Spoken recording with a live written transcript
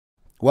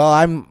Well,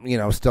 I'm,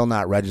 still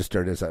not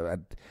registered as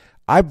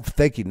I'm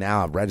thinking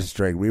now of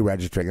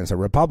re-registering as a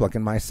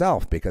Republican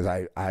myself because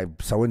I'm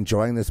so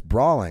enjoying this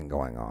brawling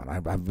going on.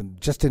 I've been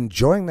just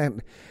enjoying that.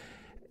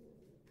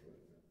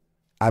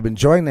 I'm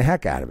enjoying the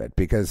heck out of it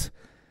because,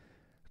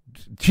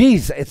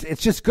 geez,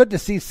 it's just good to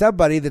see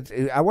somebody that,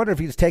 I wonder if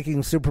he's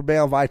taking super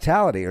male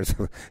vitality or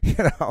something.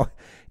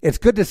 It's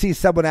good to see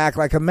someone act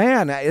like a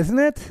man, isn't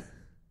it?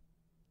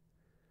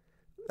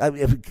 I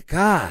mean,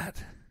 God.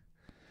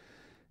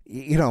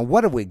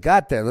 What have we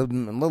got there?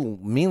 Little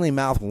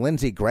mealy-mouthed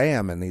Lindsey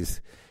Graham and these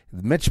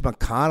Mitch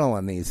McConnell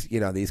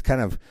and these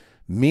kind of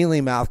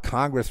mealy-mouthed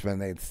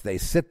congressmen. They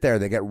sit there,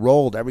 they get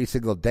rolled every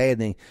single day,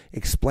 and they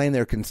explain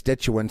their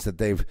constituents that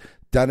they've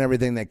done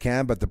everything they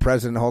can, but the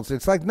president holds.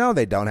 It's like, no,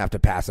 they don't have to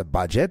pass a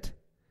budget.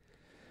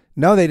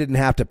 No, they didn't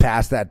have to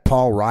pass that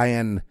Paul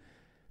Ryan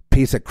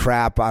piece of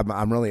crap.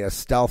 I'm really a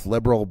stealth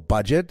liberal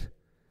budget.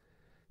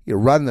 You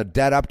run the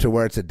debt up to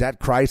where it's a debt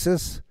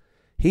crisis.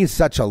 He's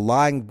such a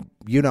lying,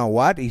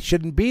 you-know-what? He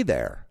shouldn't be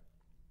there.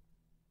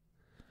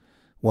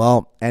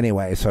 Well,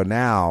 anyway, so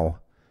now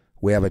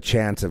we have a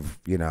chance of,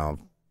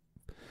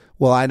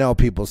 well, I know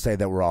people say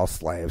that we're all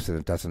slaves and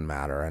it doesn't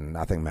matter and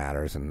nothing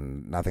matters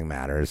and nothing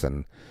matters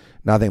and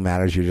nothing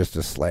matters. You're just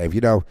a slave.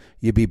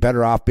 You'd be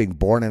better off being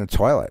born in a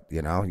toilet,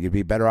 You'd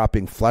be better off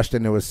being flushed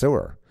into a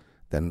sewer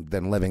than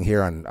living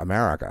here in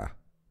America.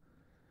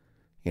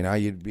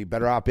 You'd be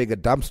better off being a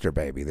dumpster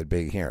baby than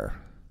being here.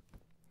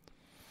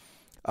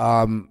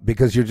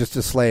 Because you're just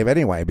a slave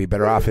anyway. It'd be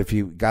better off if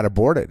you got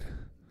aborted.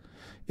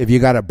 If you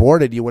got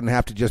aborted, you wouldn't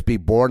have to just be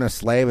born a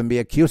slave and be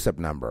a CUSIP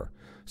number.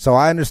 So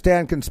I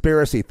understand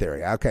conspiracy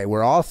theory. Okay,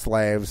 we're all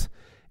slaves.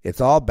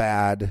 It's all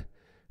bad.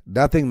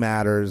 Nothing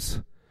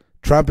matters.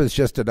 Trump is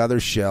just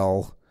another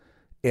shill.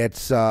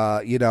 It's,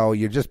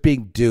 you're just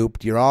being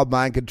duped. You're all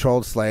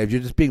mind-controlled slaves.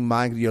 You're just being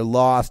you're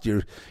lost.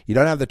 You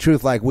don't have the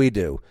truth like we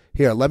do.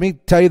 Here, let me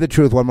tell you the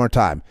truth one more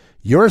time.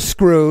 You're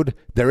screwed.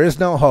 There is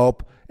no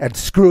hope. And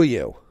screw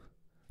you,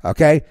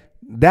 okay?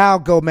 Now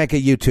go make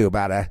a YouTube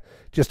out of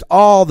just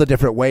all the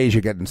different ways you're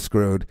getting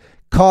screwed.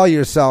 Call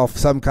yourself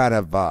some kind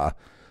of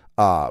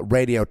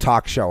radio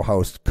talk show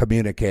host,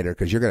 communicator,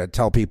 because you're going to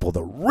tell people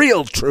the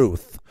real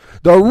truth.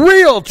 The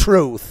real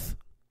truth.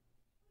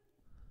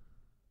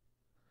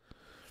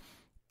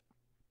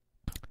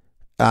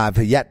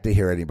 I've yet to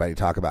hear anybody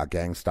talk about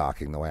gang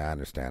stalking the way I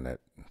understand it.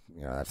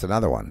 That's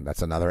another one.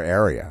 That's another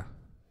area.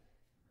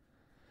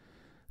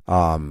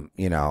 That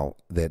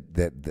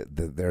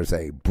there's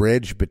a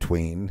bridge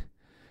between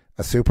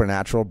a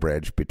supernatural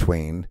bridge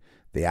between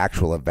the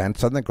actual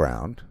events on the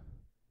ground,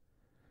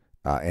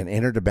 an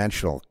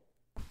interdimensional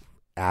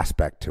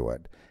aspect to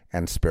it,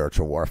 and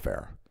spiritual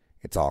warfare.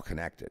 It's all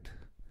connected.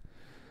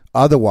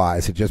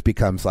 Otherwise, it just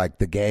becomes like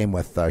the game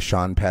with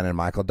Sean Penn and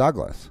Michael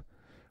Douglas,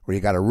 where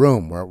you got a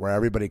room where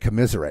everybody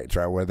commiserates,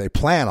 right? Where they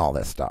plan all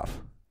this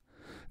stuff.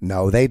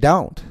 No, they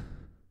don't.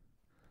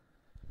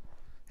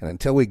 And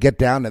until we get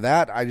down to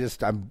that, I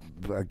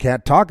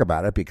can't talk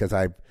about it because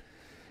I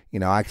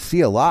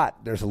see a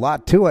lot. There's a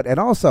lot to it. And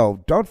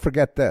also, don't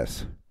forget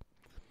this.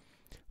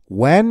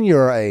 When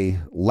you're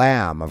a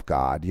lamb of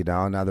God, in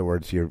other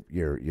words, you're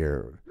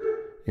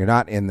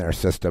not in their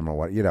system or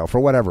what, for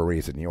whatever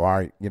reason you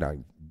are,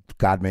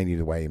 God made you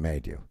the way he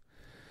made you.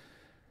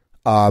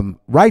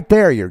 Right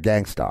there, you're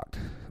gang stalked.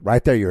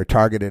 Right there, you're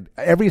targeted.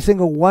 Every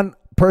single one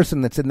person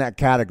that's in that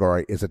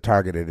category is a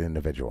targeted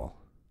individual.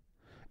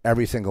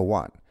 Every single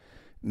one.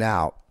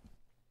 Now,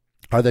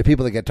 are there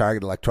people that get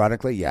targeted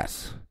electronically?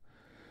 Yes.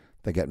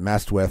 They get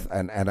messed with,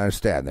 and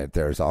understand that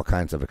there's all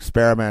kinds of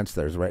experiments.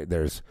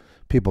 There's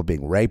people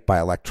being raped by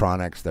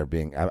electronics.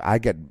 I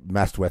get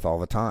messed with all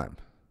the time,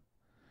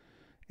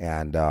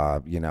 and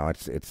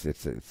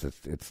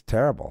it's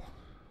terrible.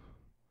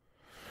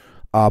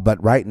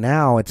 But right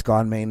now, it's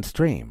gone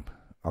mainstream.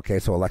 Okay,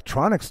 so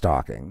electronic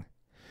stalking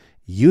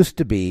used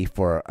to be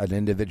for an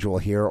individual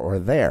here or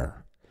there.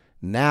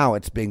 Now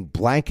it's being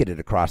blanketed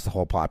across the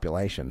whole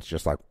population. It's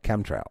just like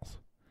chemtrails.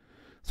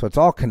 So it's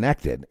all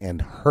connected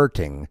and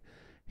hurting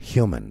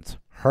humans,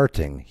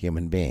 hurting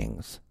human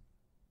beings.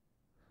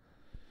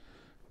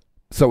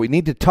 So we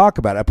need to talk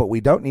about it, but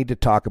we don't need to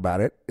talk about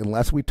it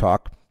unless we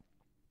talk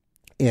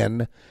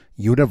in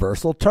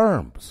universal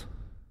terms,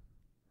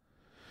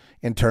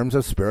 in terms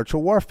of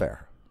spiritual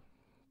warfare,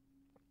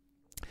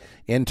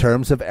 in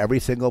terms of every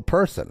single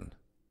person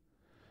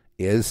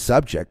is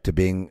subject to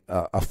being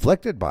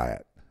afflicted by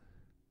it.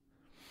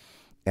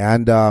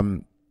 And,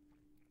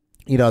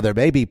 there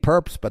may be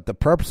perps, but the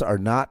perps are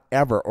not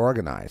ever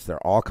organized.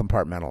 They're all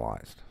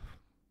compartmentalized.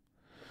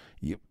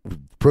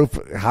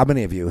 How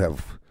many of you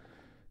have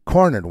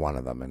cornered one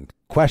of them and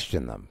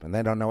questioned them, and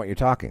they don't know what you're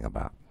talking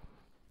about?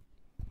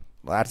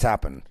 Well, that's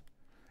happened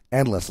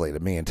endlessly to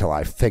me until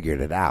I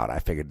figured it out. I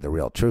figured the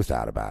real truth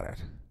out about it.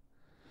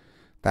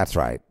 That's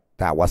right.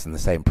 That wasn't the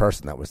same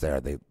person that was there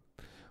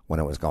when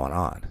it was going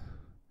on.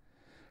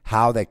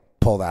 How they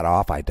pull that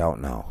off, I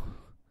don't know.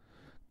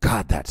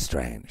 God, that's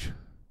strange.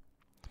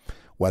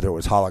 Whether it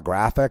was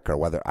holographic or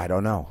whether, I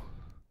don't know.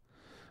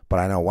 But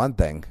I know one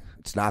thing,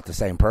 It's not the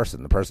same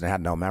person. The person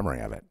had no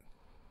memory of it.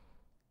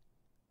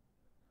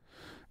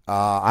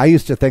 I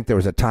used to think there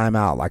was a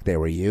timeout, like they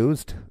were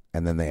used,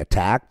 and then they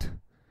attacked,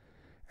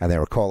 and they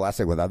were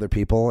coalescing with other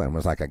people, and it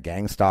was like a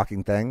gang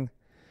stalking thing.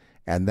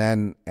 And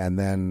then,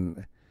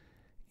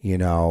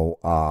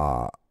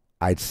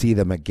 I'd see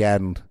them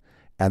again,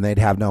 and they'd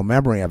have no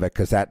memory of it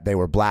because that they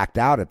were blacked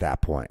out at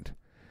that point.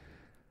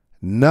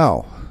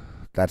 No,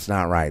 that's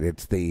not right.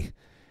 It's the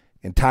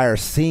entire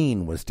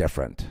scene was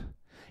different.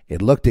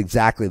 It looked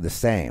exactly the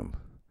same,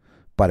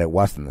 but it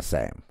wasn't the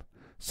same.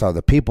 So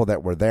the people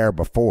that were there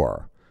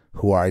before,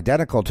 who are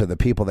identical to the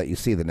people that you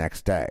see the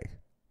next day,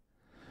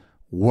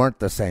 weren't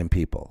the same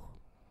people.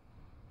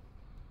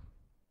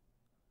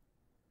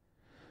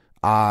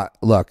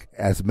 Look,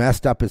 as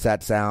messed up as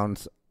that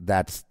sounds,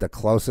 that's the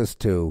closest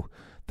to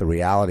the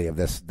reality of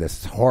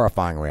this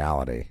horrifying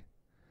reality.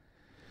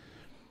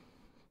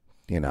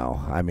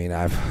 I mean,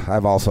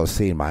 I've also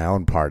seen my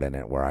own part in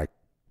it where I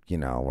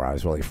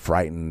was really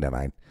frightened, and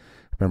I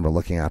remember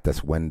looking out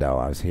this window.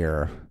 I was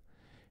here,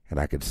 and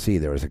I could see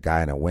there was a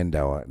guy in a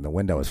window, and the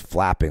window was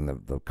flapping.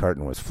 The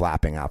curtain was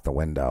flapping out the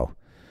window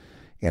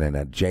in an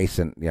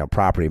adjacent,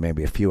 property,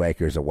 maybe a few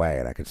acres away,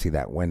 and I could see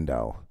that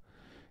window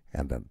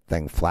and the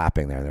thing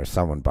flapping there. And there's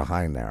someone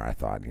behind there. I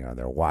thought,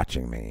 they're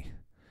watching me.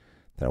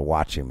 They're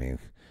watching me.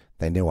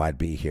 They knew I'd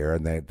be here,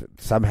 and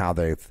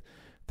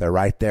they're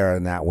right there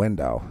in that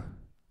window.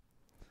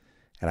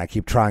 And I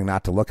keep trying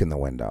not to look in the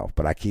window,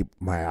 but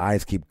my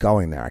eyes keep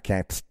going there. I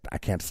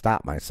can't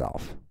stop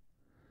myself.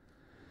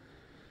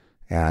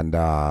 And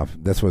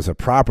this was a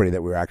property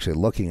that we were actually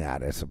looking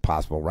at as a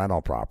possible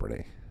rental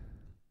property.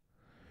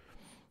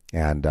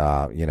 And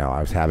I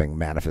was having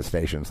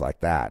manifestations like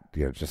that.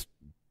 Just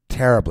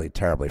terribly,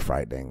 terribly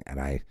frightening.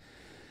 And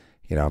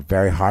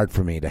very hard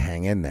for me to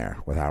hang in there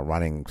without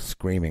running,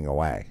 screaming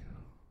away.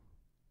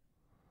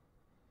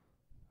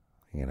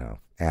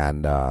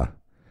 And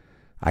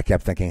I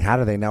kept thinking, how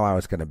do they know I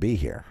was going to be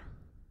here?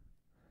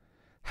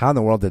 How in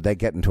the world did they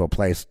get into a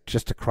place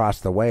just across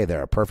the way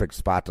there, a perfect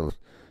spot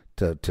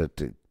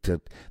to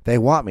they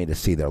want me to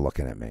see they're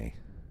looking at me?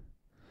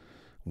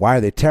 Why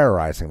are they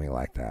terrorizing me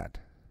like that?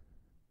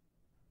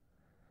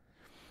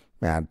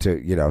 And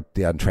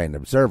the untrained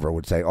observer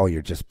would say, oh,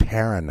 you're just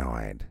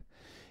paranoid.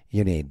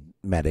 You need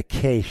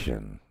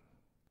medication.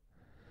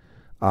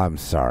 I'm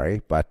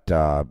sorry, but,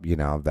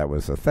 that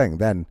was the thing.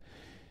 Then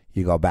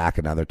you go back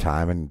another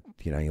time and,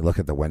 you look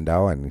at the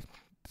window and it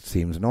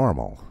seems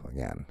normal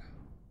again.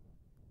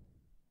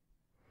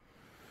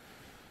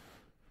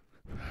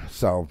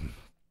 So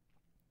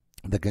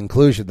the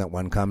conclusion that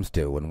one comes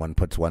to when one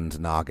puts one's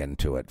noggin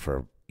to it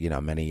for,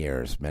 many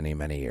years, many,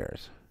 many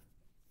years,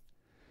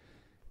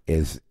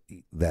 is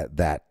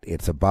that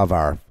it's above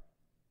our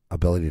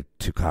ability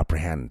to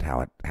comprehend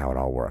how it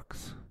all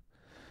works.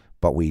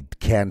 But we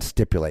can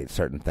stipulate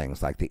certain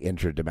things like the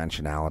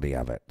interdimensionality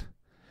of it.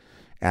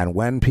 And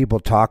when people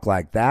talk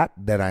like that,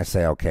 then I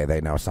say, okay,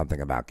 they know something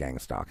about gang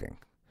stalking.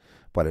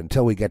 But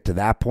until we get to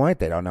that point,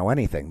 they don't know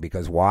anything.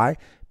 Because why?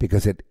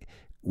 Because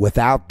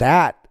without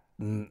that,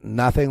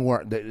 nothing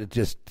works.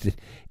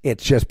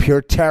 It's just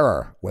pure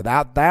terror.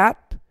 Without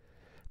that,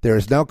 there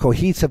is no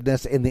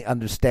cohesiveness in the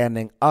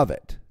understanding of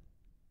it.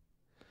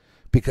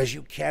 Because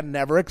you can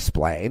never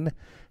explain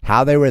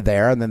how they were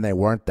there and then they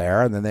weren't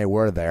there and then they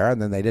were there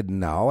and then they didn't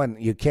know, and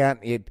you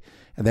can't.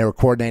 And they were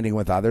coordinating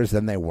with others,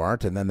 then they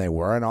weren't, and then they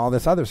were, and all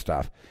this other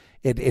stuff.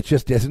 It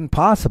just isn't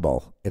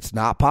possible. It's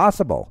not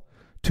possible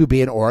to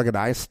be an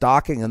organized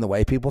stalking in the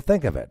way people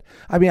think of it.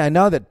 I mean, I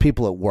know that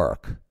people at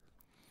work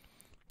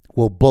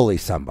will bully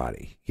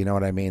somebody. You know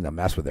what I mean? They'll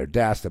mess with their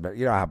desk.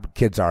 You know how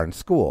kids are in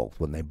school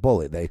when they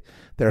bully.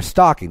 They're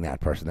stalking that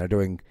person.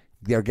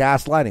 They're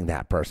gaslighting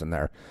that person.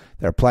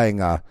 They're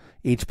playing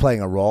each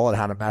playing a role in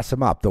how to mess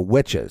them up. The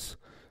witches,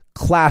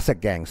 classic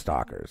gang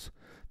stalkers.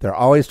 They're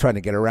always trying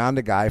to get around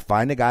a guy,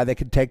 find a guy they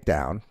can take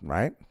down,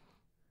 right?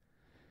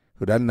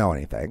 Who doesn't know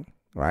anything,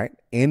 right?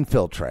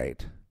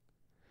 Infiltrate,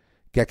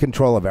 get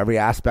control of every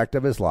aspect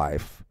of his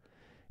life,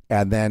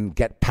 and then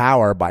get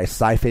power by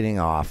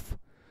siphoning off,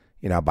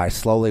 by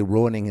slowly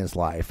ruining his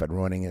life and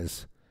ruining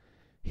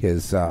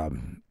his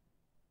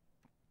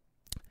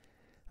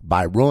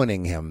by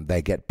ruining him,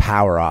 they get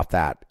power off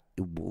that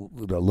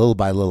little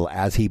by little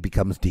as he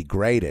becomes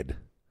degraded.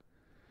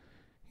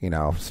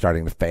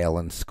 Starting to fail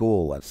in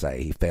school, let's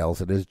say. He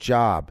fails at his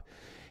job.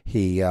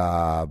 He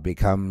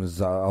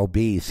becomes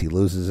obese. He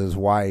loses his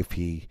wife.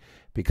 He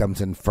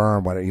becomes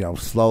infirm.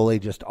 Slowly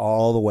just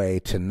all the way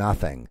to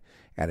nothing.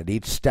 And at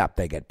each step,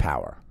 they get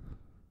power.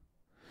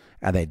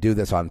 And they do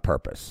this on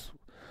purpose.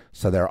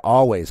 So they're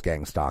always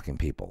gang stalking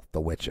people,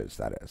 the witches,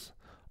 that is.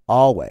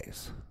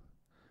 Always.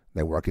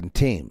 They work in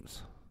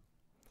teams,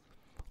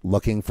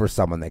 looking for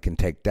someone they can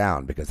take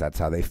down because that's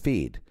how they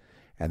feed.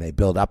 And they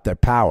build up their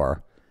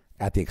power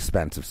at the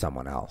expense of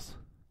someone else.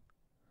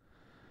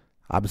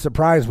 I'm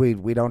surprised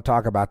we don't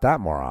talk about that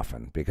more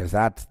often, because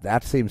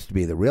that seems to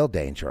be the real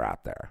danger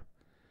out there,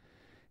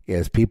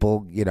 is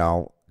people,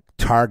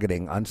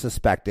 targeting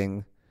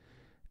unsuspecting,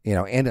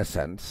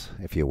 innocents,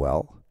 if you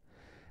will,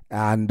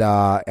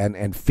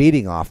 and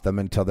feeding off them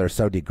until they're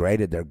so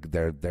degraded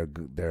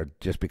they're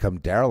just become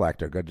derelict.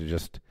 They're good to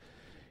just,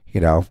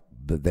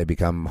 they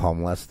become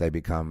homeless. They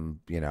become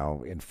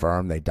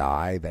infirm. They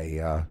die.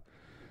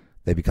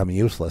 They become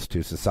useless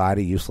to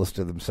society, useless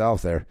to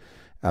themselves. They're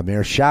a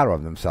mere shadow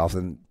of themselves.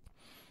 And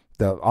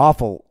the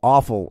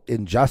awful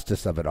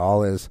injustice of it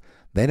all is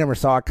they never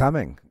saw it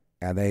coming,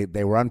 and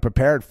they were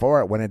unprepared for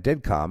it when it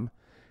did come.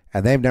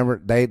 And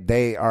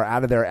they are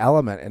out of their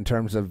element in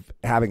terms of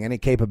having any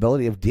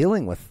capability of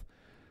dealing with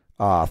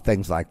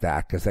things like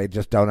that, because they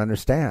just don't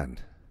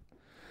understand.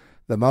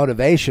 The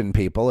motivation,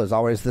 people, is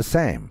always the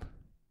same.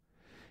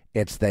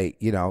 It's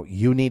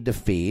you need to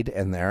feed,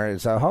 and there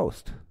is a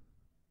host.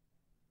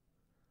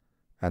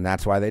 And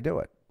that's why they do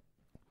it.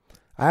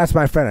 I asked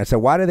my friend, I said,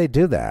 why do they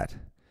do that?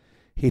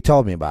 He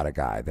told me about a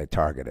guy they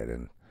targeted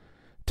and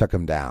took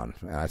him down.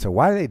 And I said,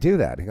 why do they do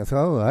that? He goes,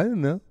 oh, I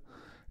don't know.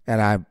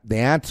 And the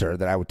answer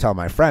that I would tell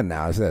my friend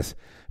now is this: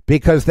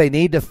 because they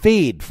need to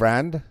feed,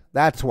 friend.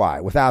 That's why.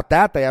 Without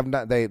that,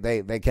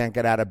 they can't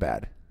get out of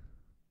bed.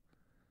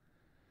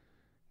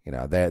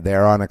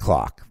 They're on a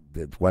clock.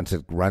 Once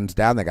it runs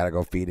down, they got to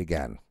go feed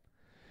again.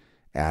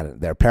 And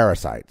they're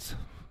parasites.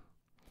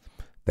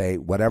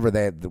 Whatever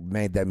they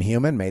made them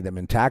human, made them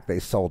intact, they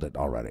sold it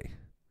already.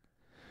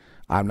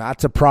 I'm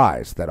not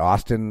surprised that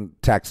Austin,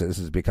 Texas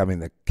is becoming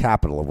the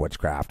capital of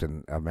witchcraft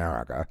in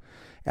America,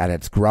 and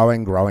it's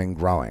growing.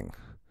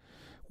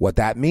 What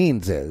that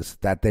means is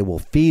that they will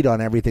feed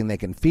on everything they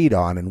can feed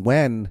on,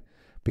 and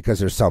because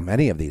there's so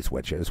many of these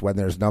witches, when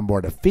there's no more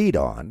to feed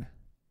on,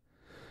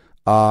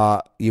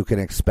 you can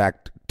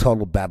expect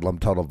total bedlam,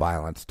 total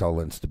violence,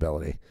 total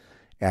instability,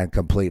 and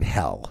complete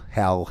hell,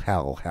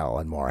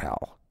 and more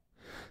hell.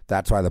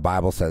 That's why the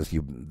Bible says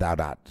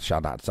thou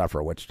shalt not suffer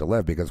a witch to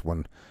live, because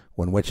when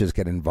witches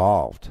get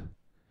involved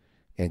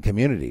in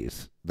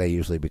communities, they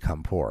usually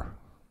become poor.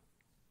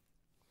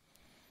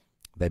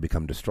 They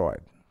become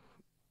destroyed.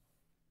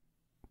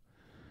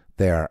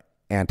 They're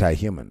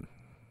anti-human.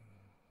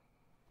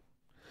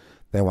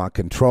 They want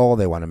control.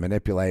 They want to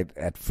manipulate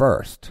at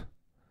first.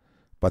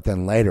 But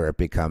then later it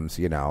becomes,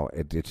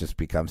 it just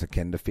becomes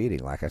akin to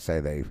feeding. Like I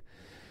say,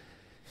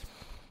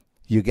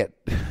 you get,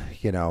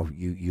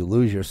 you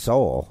lose your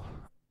soul.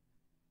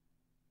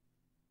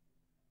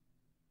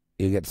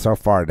 You get so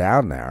far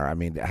down there. I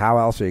mean, how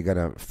else are you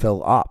going to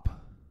fill up?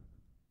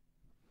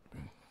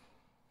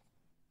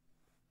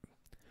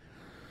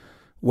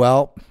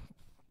 Well,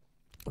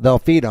 they'll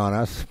feed on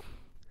us.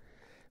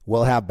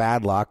 We'll have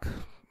bad luck.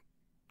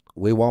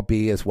 We won't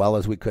be as well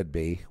as we could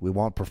be. We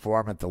won't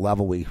perform at the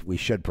level we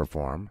should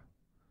perform.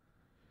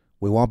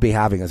 We won't be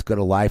having as good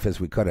a life as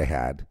we could have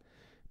had,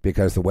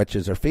 because the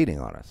witches are feeding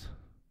on us.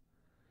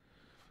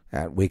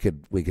 And we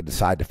could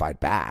decide to fight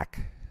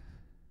back.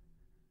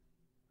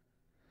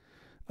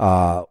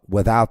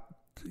 Without,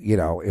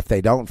 if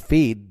they don't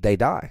feed, they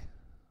die.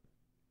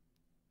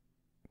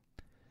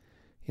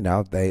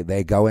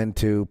 They go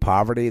into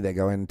poverty. They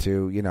go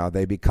into,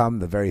 they become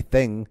the very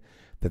thing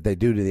that they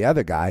do to the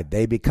other guy.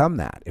 They become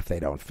that if they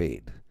don't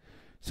feed.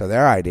 So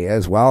their idea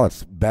is, well,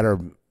 it's better,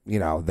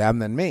 them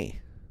than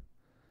me.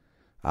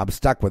 I'm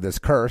stuck with this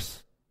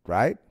curse,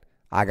 right?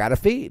 I got to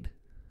feed.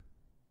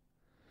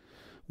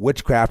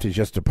 Witchcraft is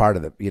just a part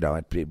of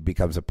it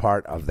becomes a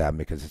part of them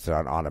because it's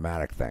an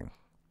automatic thing.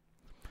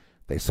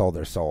 They sold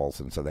their souls,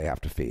 and so they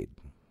have to feed.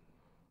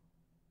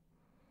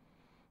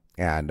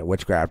 And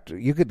witchcraft,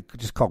 you could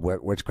just call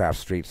witchcraft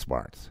street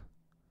smarts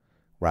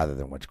rather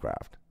than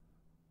witchcraft.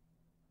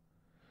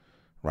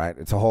 Right?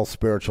 It's a whole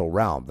spiritual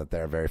realm that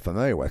they're very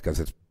familiar with,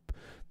 because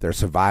their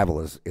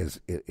survival is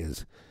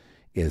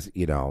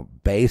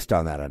based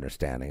on that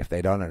understanding. If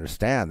they don't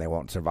understand, they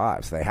won't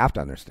survive. So they have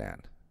to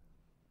understand.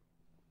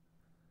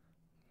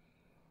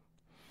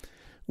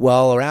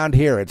 Well, around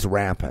here it's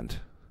rampant.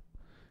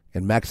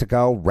 In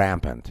Mexico,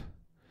 rampant.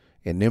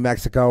 In New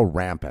Mexico,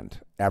 rampant.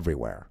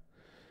 Everywhere.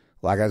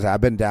 Like I said,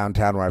 I've been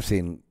downtown where I've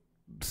seen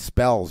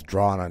spells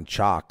drawn on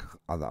chalk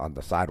on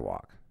the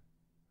sidewalk.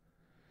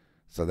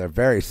 So they're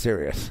very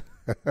serious.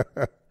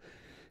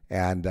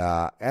 and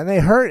they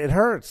hurt. It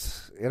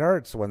hurts. It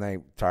hurts when they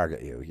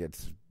target you.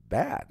 It's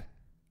bad.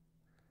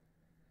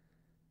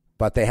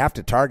 But they have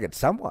to target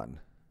someone.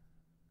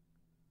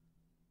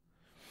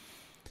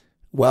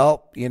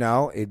 Well,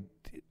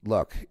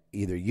 look,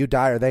 either you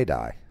die or they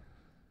die.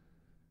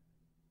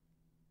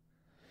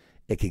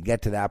 It can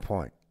get to that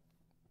point.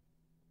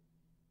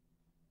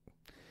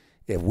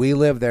 If we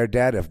live, they're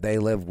dead. If they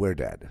live, we're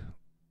dead.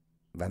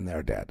 Then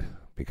they're dead,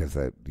 because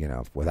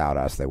without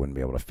us, they wouldn't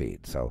be able to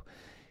feed. So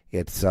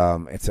it's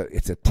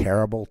a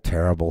terrible,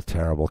 terrible,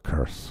 terrible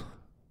curse.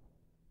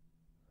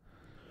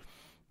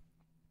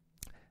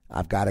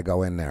 I've got to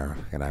go in there,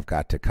 and I've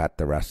got to cut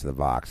the rest of the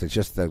box. It's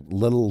just the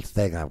little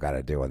thing I've got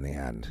to do in the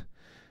end,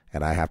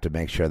 and I have to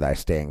make sure that I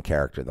stay in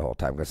character the whole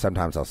time, because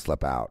sometimes I'll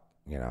slip out,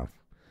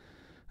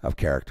 of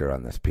character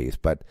on this piece.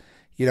 But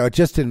it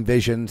just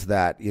envisions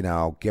that,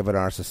 given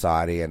our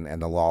society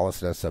and the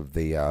lawlessness of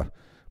the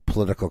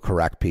political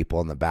correct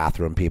people and the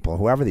bathroom people,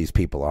 whoever these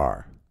people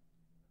are,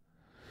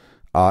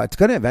 it's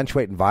going to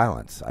eventuate in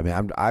violence. I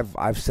mean,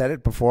 I've said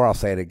it before. I'll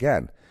say it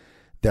again.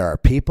 There are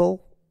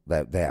people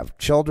that they have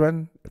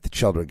children. If the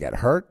children get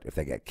hurt, if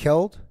they get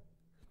killed,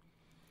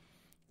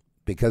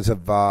 because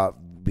of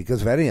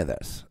any of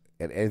this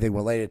and anything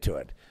related to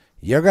it,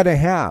 you're going to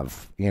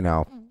have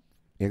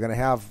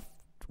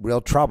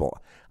real trouble.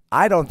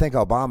 I don't think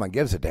Obama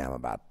gives a damn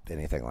about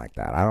anything like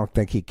that. I don't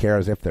think he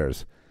cares if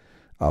there's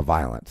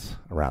violence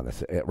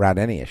around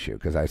any issue,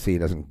 because I see he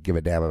doesn't give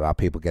a damn about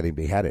people getting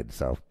beheaded.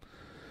 So,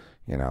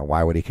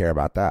 why would he care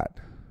about that?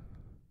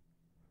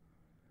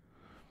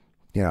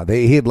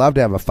 He'd love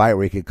to have a fight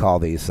where he could call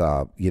these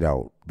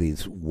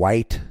these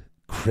white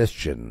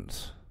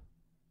Christians,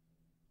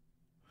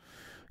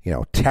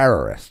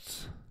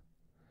 terrorists.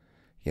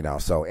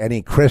 So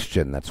any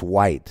Christian that's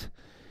white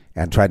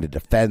and trying to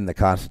defend the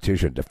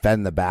Constitution,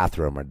 defend the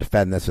bathroom, or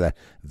defend this or that,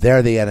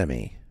 they're the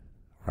enemy,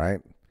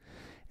 right?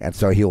 And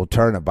so he will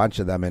turn a bunch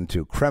of them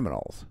into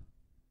criminals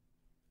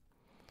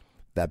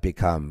that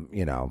become,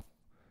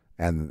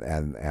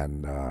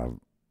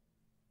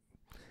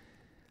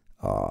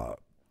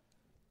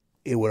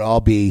 it would all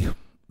be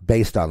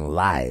based on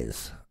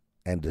lies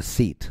and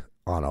deceit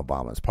on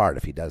Obama's part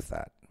if he does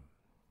that.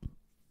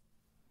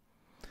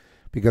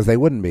 Because they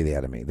wouldn't be the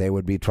enemy. They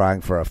would be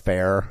trying for a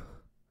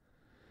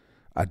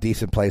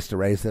decent place to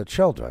raise their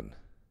children.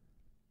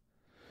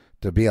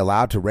 To be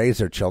allowed to raise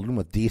their children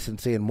with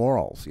decency and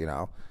morals,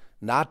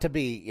 Not to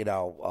be, a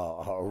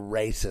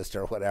racist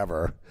or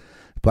whatever,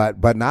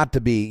 but not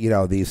to be,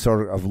 these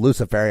sort of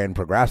Luciferian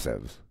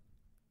progressives,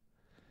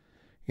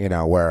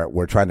 where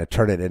we're trying to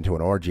turn it into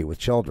an orgy with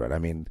children. I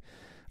mean,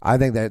 I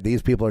think that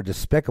these people are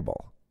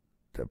despicable,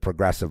 the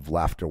progressive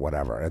left or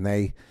whatever, and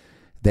they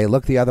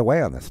look the other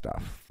way on this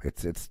stuff.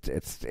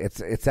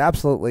 It's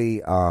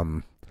absolutely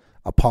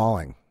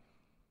appalling.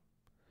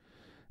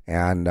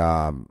 And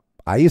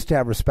I used to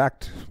have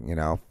respect,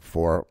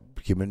 for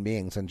human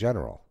beings in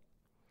general.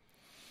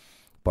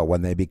 But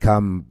when they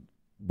become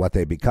what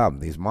they become,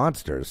 these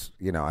monsters,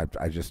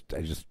 I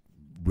just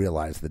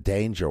realize the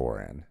danger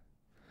we're in.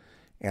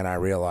 And I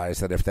realize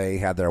that if they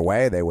had their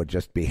way, they would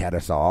just behead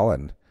us all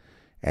and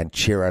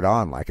cheer it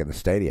on like in the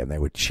stadium. They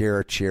would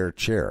cheer, cheer,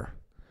 cheer.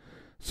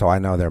 So I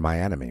know they're my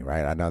enemy,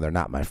 right? I know they're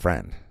not my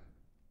friend.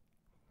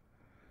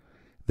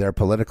 Their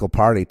political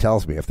party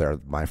tells me if they're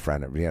my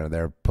friend,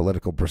 their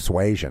political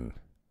persuasion.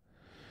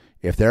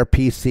 If they're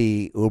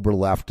PC, uber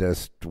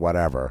leftist,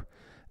 whatever,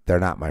 they're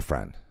not my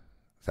friend.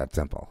 It's that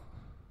simple.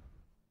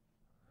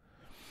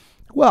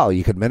 Well,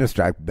 you could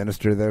minister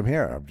to them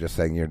here. I'm just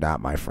saying you're not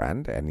my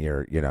friend, and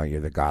you're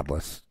the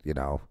godless,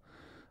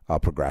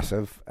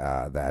 progressive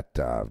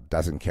that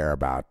doesn't care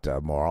about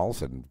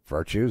morals and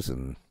virtues,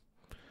 and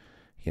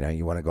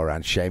you want to go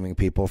around shaming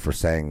people for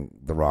saying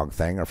the wrong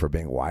thing, or for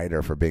being white,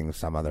 or for being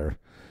some other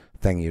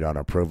thing you don't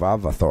approve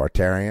of.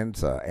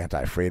 Authoritarians,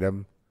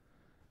 anti-freedom,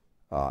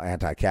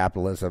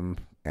 anti-capitalism,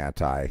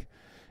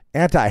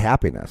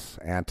 anti-happiness,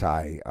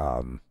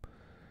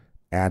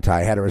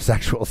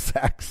 anti-heterosexual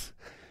sex,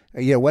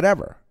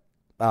 whatever.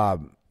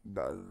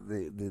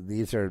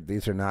 These are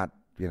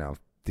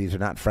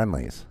not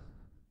friendlies.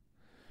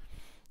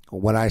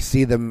 When I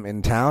see them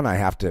in town, I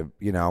have to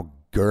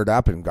gird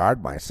up and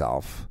guard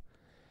myself,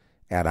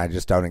 and I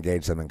just don't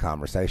engage them in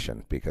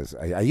conversation, because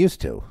I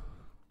used to,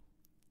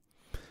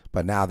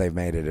 but now they have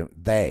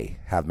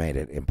made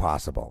it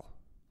impossible.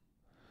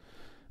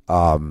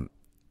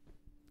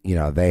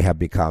 They have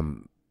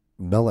become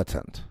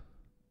militant.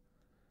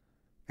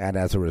 And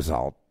as a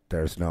result,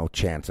 there's no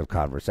chance of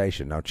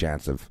conversation, no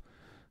chance of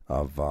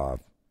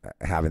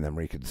having them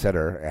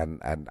reconsider.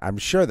 And I'm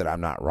sure that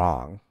I'm not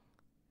wrong.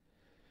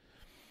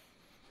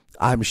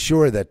 I'm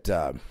sure that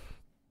the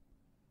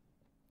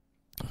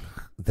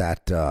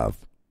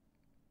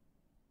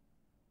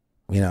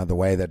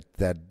way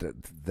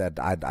that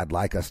I'd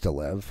like us to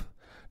live,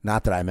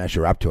 not that I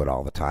measure up to it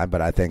all the time,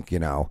 but I think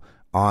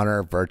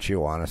honor,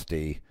 virtue,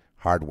 honesty,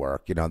 hard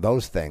work,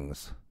 those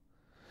things.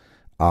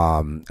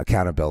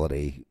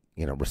 Accountability,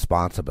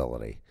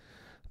 responsibility.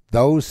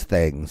 Those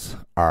things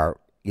are,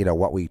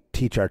 what we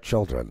teach our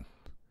children.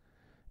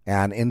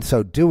 And in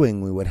so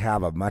doing, we would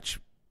have a much,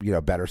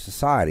 better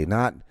society.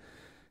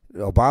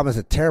 Obama's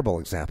a terrible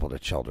example to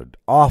children.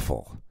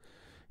 Awful.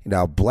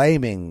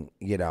 Blaming,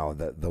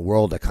 the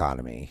world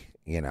economy,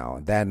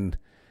 and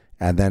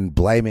then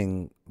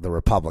blaming the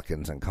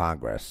Republicans in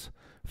Congress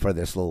for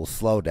this little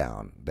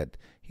slowdown that,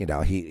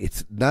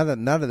 it's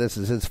none of this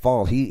is his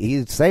fault.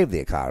 He saved the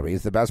economy.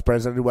 He's the best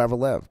president who ever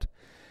lived.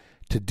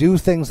 To do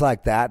things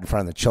like that in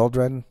front of the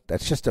children,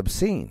 that's just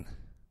obscene.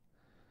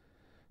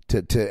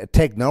 To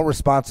take no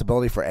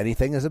responsibility for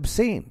anything is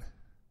obscene.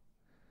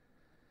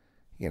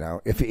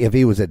 If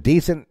he was a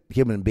decent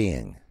human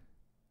being,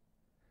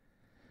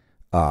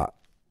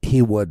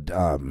 he would,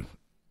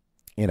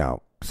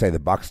 say the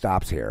buck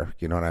stops here.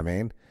 You know what I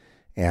mean?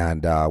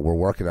 And we're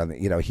working on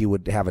he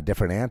would have a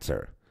different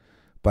answer.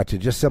 But to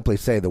just simply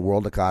say the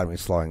world economy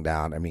is slowing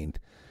down, I mean,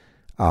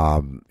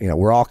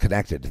 we're all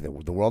connected. The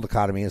world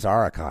economy is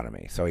our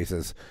economy. So he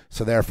says,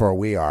 so therefore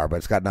we are, but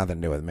it's got nothing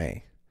to do with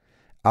me.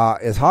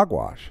 Is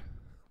hogwash.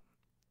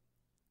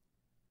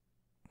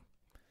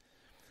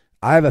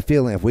 I have a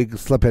feeling if we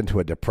slip into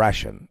a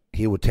depression,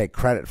 he would take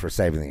credit for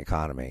saving the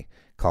economy,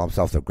 call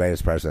himself the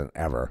greatest president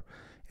ever,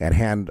 and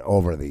hand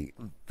over the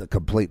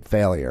complete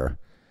failure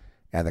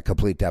and the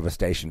complete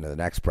devastation to the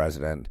next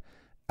president,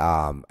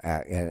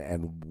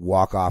 and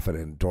walk off and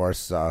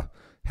endorse,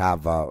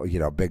 have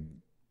big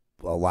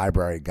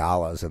library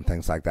galas and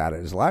things like that at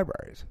his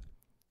libraries.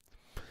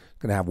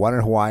 Going to have one in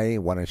Hawaii,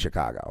 one in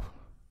Chicago.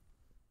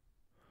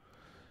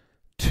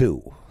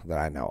 2 that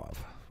I know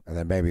of, and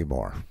there may be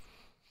more.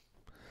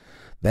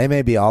 They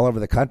may be all over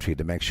the country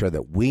to make sure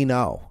that we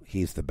know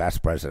he's the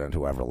best president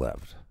who ever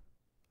lived.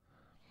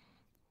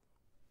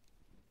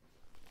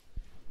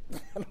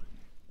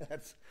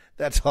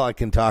 That's all I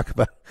can talk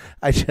about.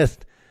 I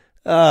just,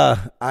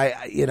 I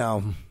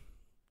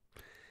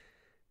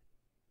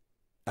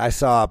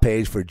saw a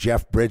page for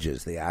Jeff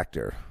Bridges, the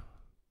actor,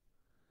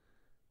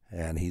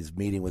 and he's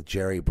meeting with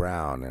Jerry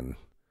Brown and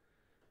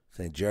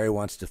saying Jerry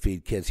wants to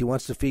feed kids. He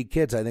wants to feed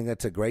kids. I think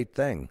that's a great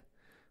thing.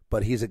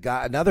 But he's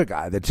another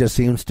guy that just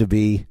seems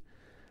to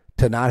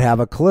not have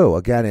a clue.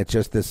 Again, it's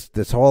just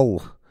this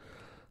whole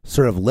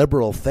sort of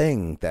liberal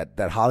thing that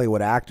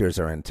Hollywood actors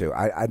are into.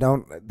 I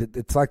don't.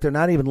 It's like they're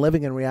not even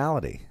living in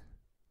reality.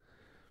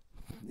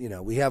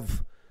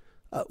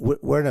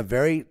 We're in a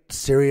very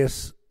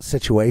serious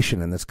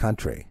situation in this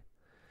country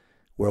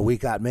where we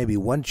got maybe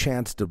one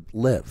chance to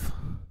live.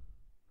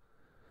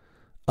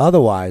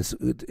 Otherwise,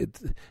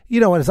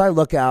 as I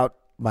look out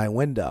my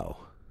window,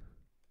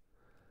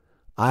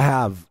 I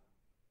have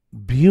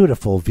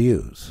beautiful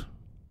views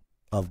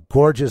of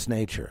gorgeous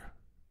nature.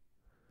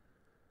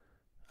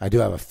 I do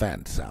have a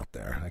fence out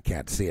there. I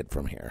can't see it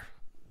from here.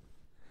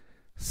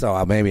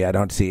 So maybe I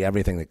don't see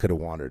everything that could have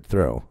wandered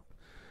through.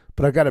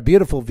 But I've got a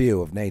beautiful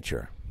view of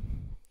nature.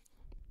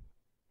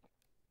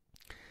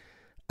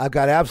 I've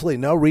got absolutely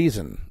no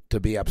reason to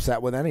be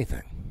upset with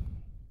anything.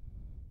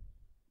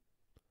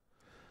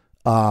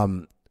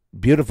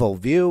 Beautiful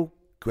view,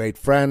 great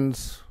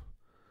friends,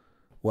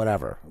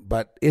 whatever.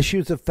 But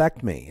issues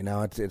affect me.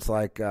 It's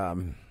like,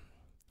 because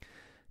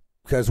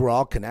we're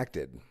all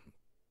connected.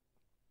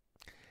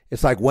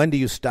 It's like, when do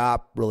you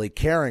stop really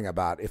caring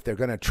about if they're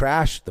going to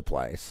trash the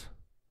place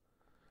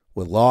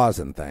with laws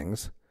and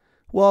things?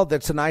 Well,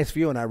 that's a nice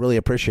view, and I really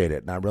appreciate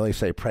it. And I really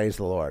say, praise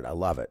the Lord. I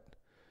love it.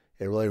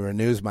 It really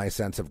renews my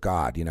sense of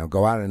God.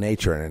 Go out in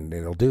nature, and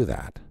it'll do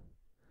that.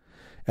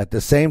 At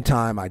the same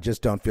time, I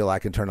just don't feel I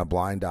can turn a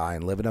blind eye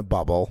and live in a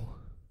bubble.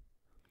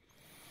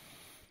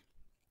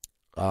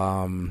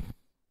 When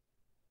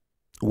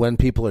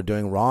people are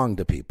doing wrong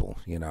to people,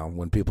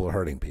 when people are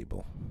hurting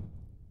people.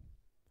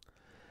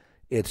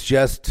 It's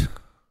just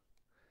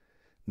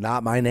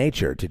not my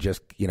nature to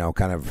just,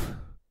 kind of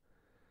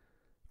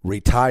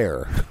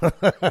retire,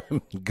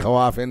 go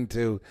off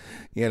into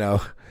a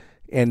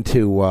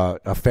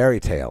fairy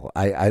tale.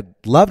 I'd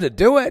love to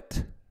do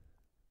it.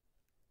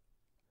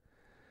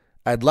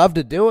 I'd love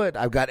to do it.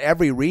 I've got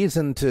every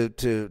reason to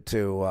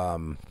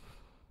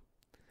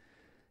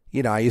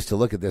I used to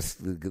look at this.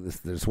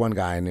 There's one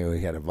guy I knew.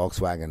 He had a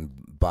Volkswagen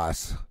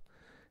bus,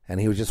 and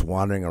he was just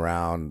wandering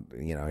around.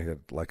 He had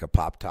like a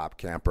pop-top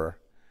camper,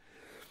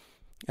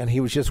 and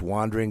he was just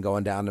wandering,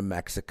 going down to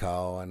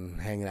Mexico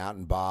and hanging out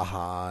in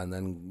Baja, and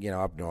then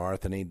up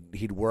north. And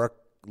he'd work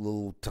a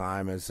little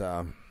time as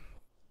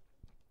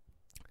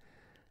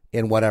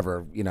in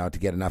whatever, to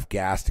get enough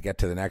gas to get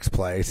to the next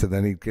place, and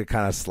then he'd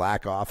kind of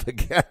slack off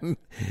again.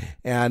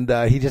 And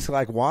he just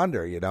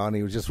wander, and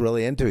he was just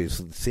really into it. He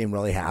seemed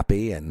really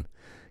happy, and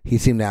he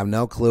seemed to have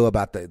no clue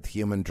about the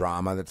human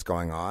drama that's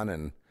going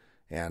on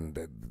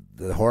and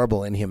the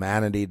horrible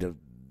inhumanity that's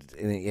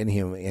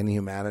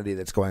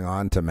going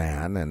on to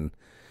man. And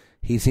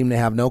he seemed to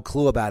have no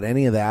clue about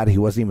any of that. He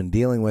wasn't even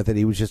dealing with it.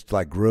 He was just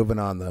grooving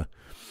on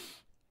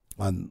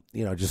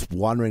just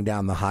wandering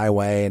down the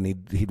highway, and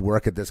he'd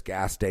work at this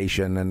gas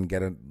station and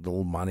get a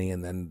little money,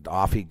 and then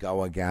off he'd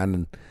go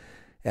again.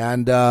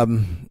 And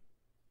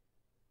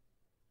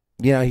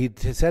he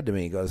said to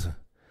me, he goes,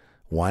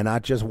 why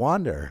not just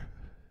wander?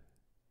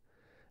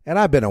 And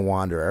I've been a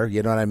wanderer,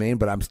 you know what I mean?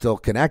 But I'm still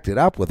connected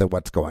up with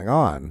what's going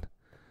on.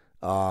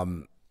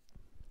 And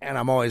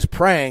I'm always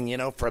praying,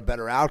 for a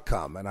better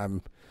outcome.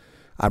 And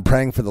I'm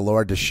praying for the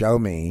Lord to show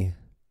me,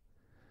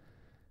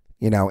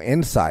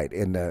 insight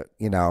into,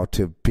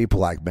 to people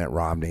like Mitt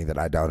Romney that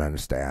I don't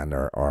understand,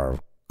 or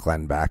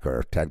Glenn Beck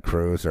or Ted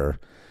Cruz, or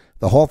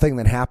the whole thing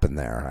that happened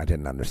there. I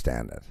didn't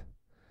understand it.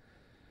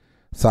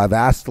 So I've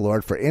asked the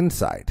Lord for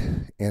insight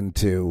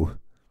into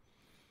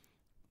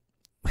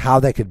how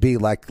they could be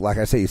like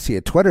I say, you see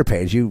a Twitter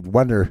page, you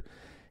wonder,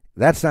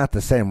 that's not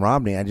the same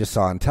Romney I just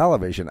saw on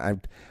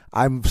television.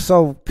 I'm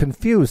so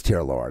confused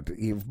here, Lord.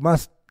 You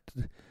must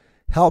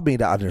help me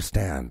to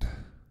understand.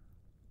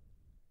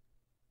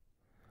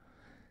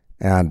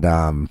 And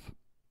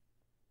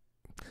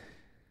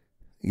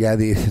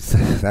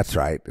that's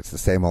right. It's the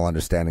same old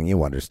understanding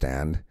you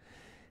understand.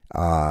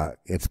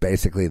 It's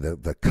basically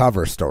the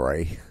cover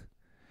story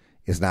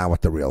is not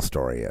what the real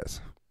story is.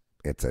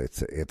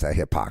 It's a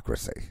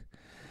hypocrisy.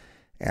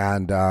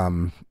 And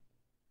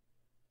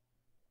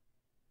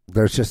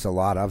there's just a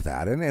lot of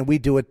that. And we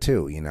do it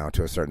too,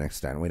 to a certain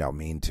extent. We don't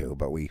mean to,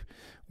 but we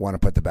want to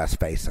put the best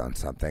face on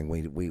something.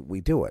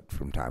 We do it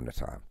from time to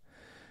time.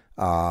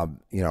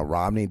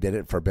 Romney did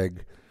it for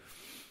big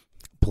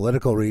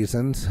political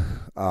reasons.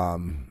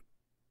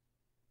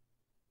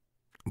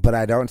 But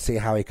I don't see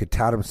how he could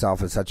tout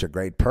himself as such a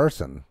great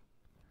person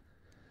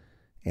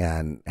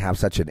and have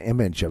such an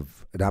image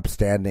of an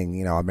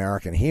upstanding,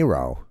 American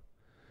hero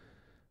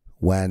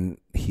when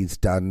he's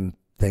done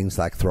things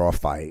like throw a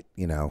fight,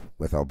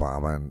 with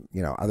Obama and,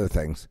 other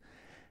things,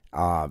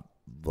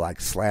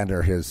 like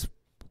slander his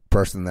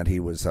person that he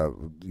was,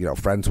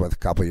 friends with a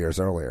couple of years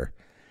earlier,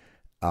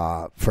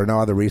 for no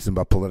other reason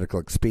but political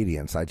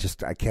expedience. I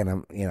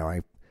can't,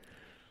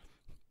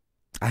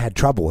 I had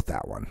trouble with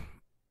that one.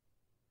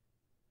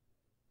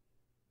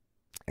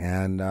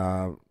 And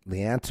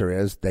the answer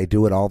is they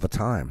do it all the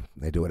time.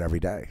 They do it every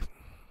day.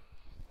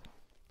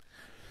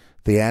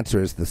 The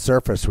answer is the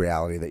surface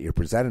reality that you're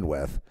presented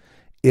with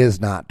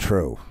is not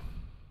true.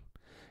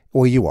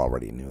 Well, you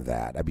already knew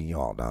that. I mean, you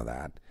all know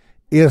that.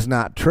 Is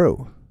not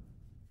true.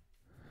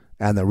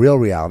 And the real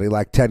reality,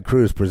 like Ted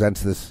Cruz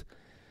presents this,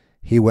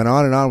 he went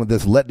on and on with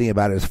this litany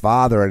about his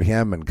father and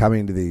him and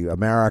coming to the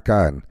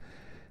America and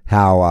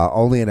how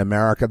only in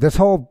America, this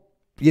whole,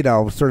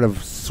 sort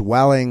of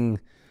swelling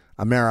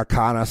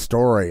Americana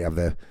story of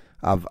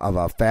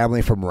a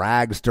family from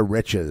rags to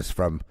riches,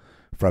 from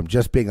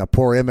just being a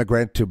poor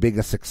immigrant to being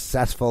a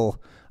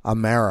successful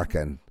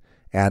American,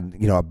 and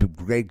a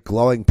great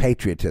glowing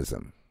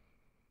patriotism,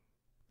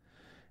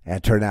 and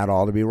it turned out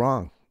all to be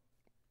wrong.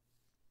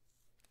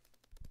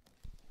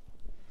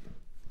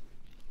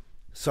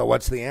 So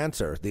what's the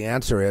answer? The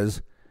answer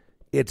is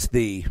it's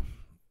the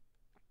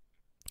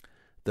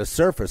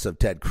surface of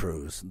Ted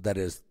Cruz that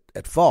is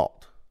at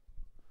fault.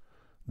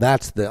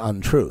 That's the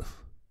untruth.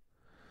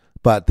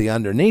 But the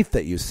underneath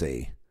that you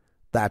see,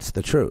 that's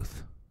the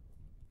truth.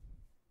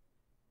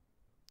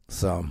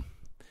 So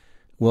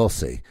we'll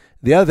see.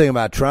 The other thing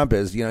about Trump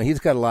is, he's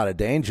got a lot of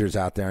dangers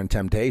out there and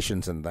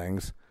temptations and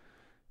things,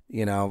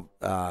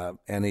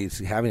 and he's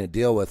having to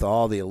deal with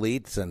all the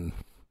elites, and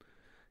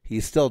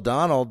he's still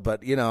Donald,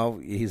 but,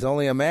 he's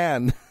only a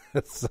man.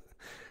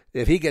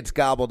 If he gets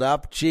gobbled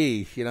up,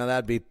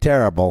 that'd be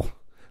terrible.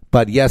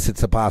 But yes,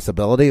 it's a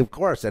possibility. Of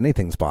course,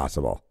 anything's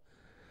possible.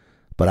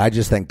 But I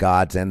just think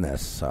God's in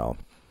this. So,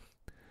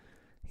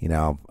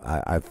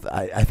 I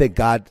think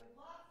God.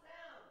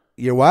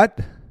 You're what?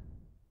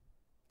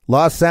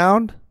 Lost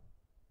sound?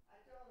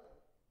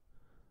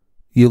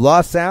 You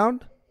lost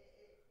sound?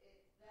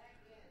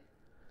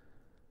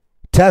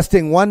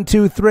 Testing 1,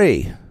 2,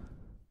 3.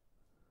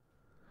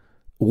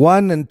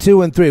 1 and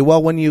 2 and 3.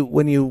 Well, when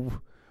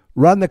you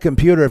run the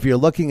computer, if you're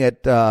looking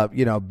at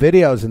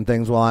videos and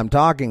things while I'm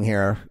talking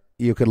here,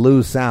 you could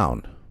lose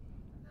sound.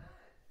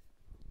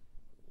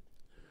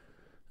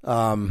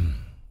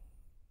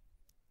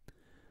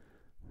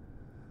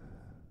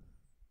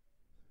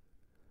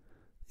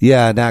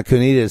 Yeah, now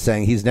Kunita is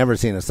saying he's never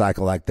seen a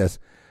cycle like this.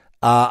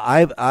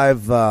 I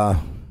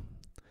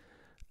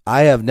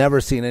have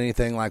never seen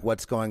anything like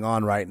what's going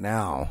on right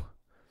now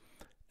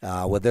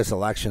with this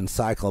election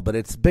cycle, but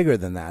it's bigger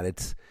than that.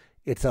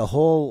 It's a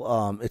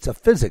whole it's a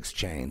physics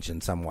change in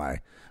some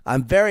way.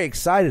 I'm very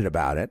excited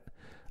about it.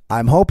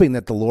 I'm hoping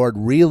that the Lord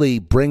really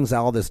brings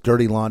all this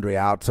dirty laundry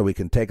out so we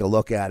can take a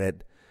look at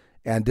it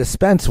and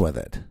dispense with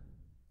it.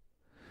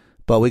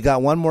 But we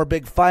got one more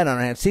big fight on our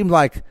hands. It seems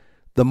like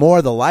the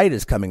more the light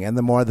is coming in,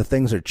 the more the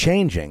things are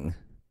changing.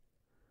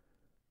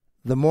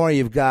 The more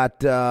you've got,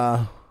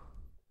 the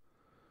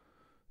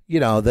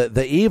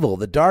evil,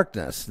 the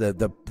darkness,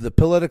 the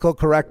political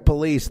correct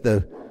police,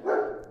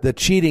 the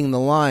cheating, the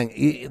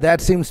lying.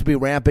 That seems to be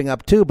ramping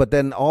up too. But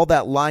then all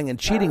that lying and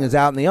cheating is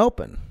out in the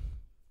open.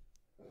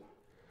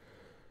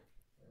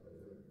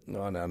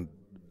 No,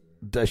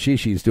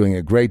 Dashishi's doing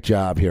a great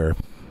job here.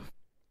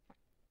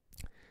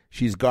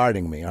 She's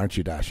guarding me, aren't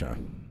you, Dasha?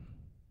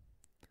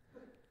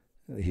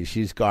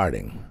 She's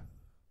guarding.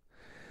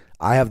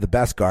 I have the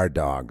best guard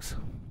dogs.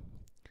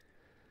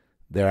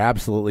 They're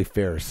absolutely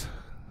fierce.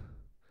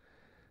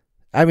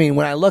 I mean,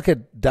 when I look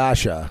at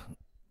Dasha,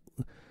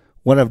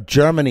 one of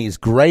Germany's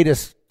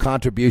greatest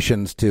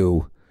contributions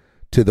to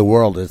the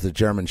world is the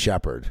German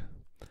Shepherd.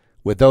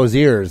 With those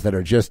ears that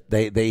are just,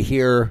 they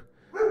hear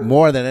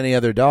more than any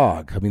other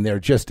dog. I mean,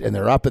 they're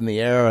up in the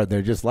air, and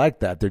they're just like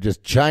that. They're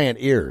just giant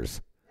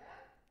ears.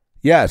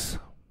 Yes.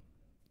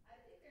 I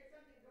think there's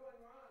something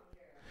going wrong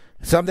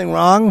here. Something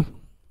wrong?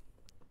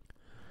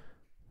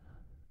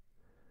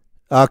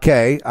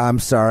 Okay, I'm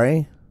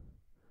sorry.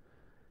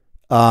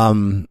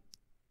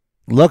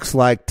 Looks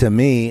like to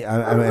me,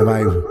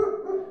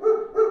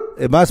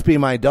 it must be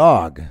my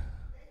dog. They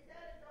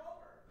said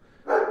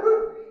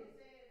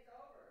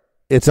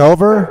it's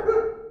over. It's over?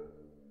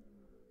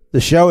 The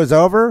show is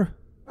over?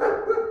 That's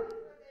what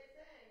they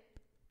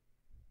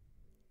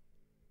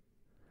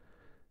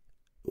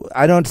say.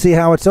 I don't see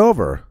how it's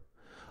over.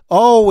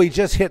 Oh, we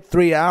just hit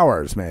 3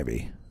 hours,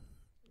 maybe.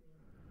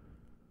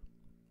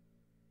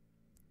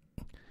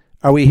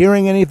 Are we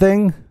hearing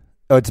anything?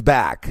 Oh, it's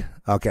back.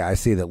 Okay, I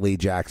see that Lee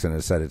Jackson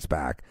has said it's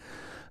back.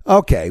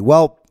 Okay,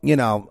 well,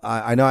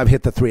 I know I've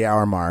hit the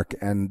 3-hour mark,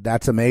 and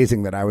that's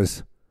amazing that I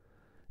was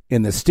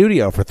in the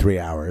studio for 3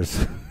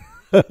 hours.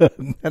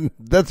 And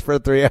that's for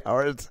 3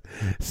 hours.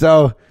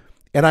 So,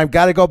 and I've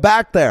got to go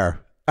back there.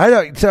 I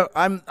know. So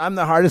I'm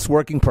the hardest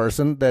working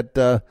person but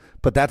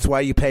that's why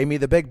you pay me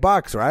the big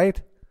bucks,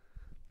 right?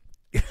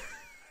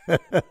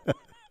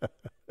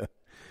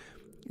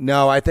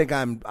 No, I think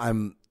I'm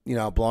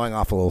blowing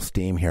off a little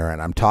steam here,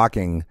 and I'm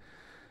talking,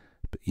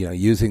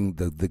 using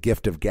the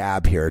gift of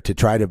gab here to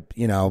try to,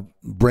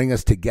 bring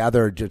us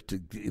together, just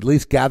to at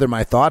least gather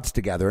my thoughts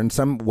together in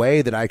some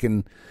way that I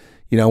can,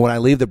 when I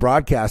leave the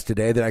broadcast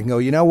today, that I can go,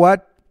 you know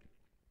what?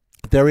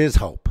 There is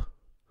hope.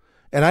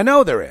 And I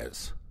know there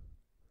is.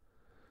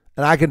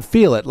 And I can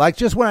feel it. Like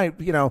just when I,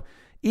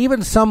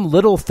 even some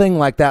little thing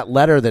like that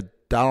letter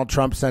that Donald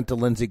Trump sent to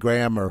Lindsey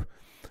Graham or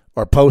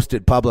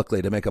posted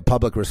publicly to make a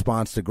public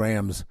response to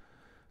Graham's,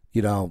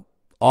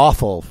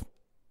 awful,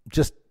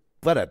 just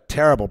what a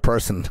terrible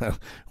person.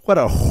 What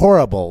a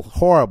horrible,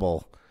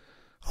 horrible,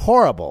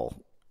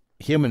 horrible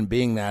human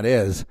being that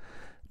is,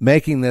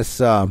 making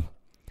this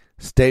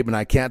statement,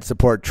 I can't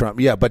support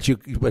Trump. Yeah, but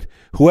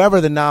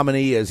whoever the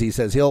nominee is, he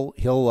says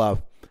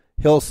whoever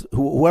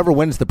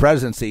wins the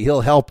presidency,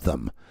 he'll help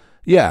them.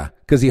 Yeah,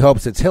 because he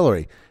hopes it's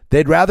Hillary.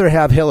 They'd rather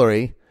have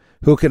Hillary,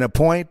 who can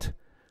appoint,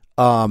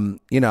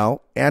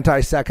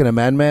 anti-Second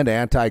Amendment,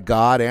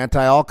 anti-God,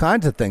 anti-all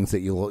kinds of things that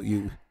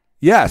you.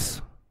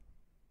 Yes.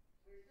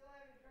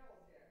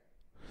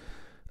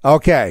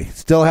 Okay,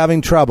 still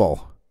having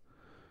trouble.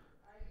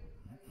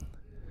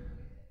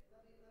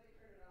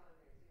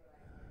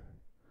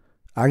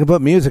 I can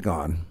put music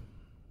on.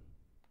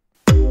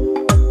 To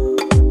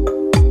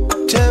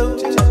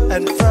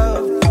and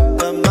fro,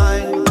 the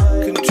mind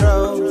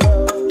control.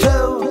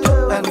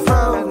 To and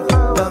fro,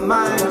 the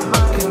mind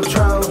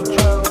control.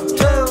 To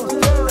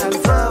and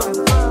fro,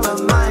 the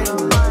mind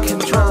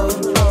control.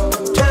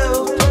 To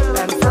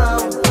and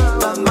fro,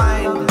 the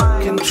mind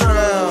control.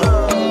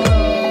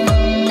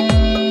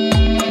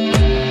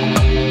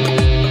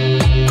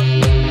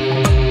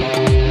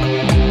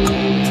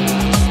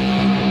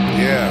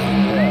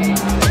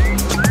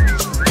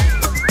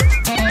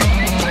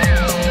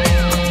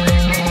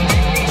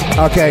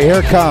 Okay, here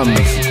it comes.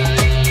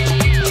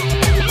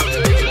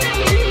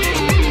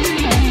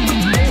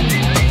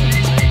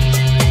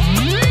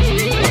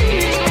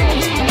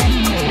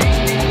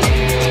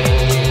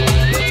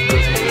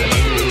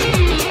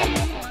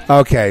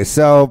 Okay,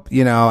 so,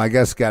 I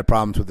guess got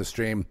problems with the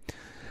stream.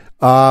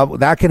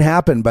 That can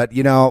happen, but,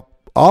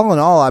 all in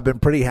all, I've been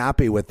pretty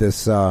happy with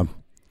this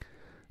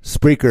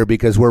Spreaker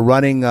because we're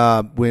running,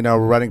 we're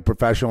running a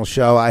professional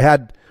show. I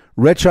had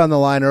Rich on the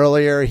line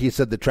earlier. He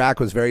said the track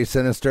was very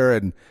sinister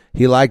and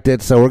he liked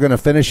it, so we're going to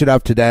finish it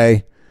up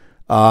today.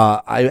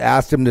 I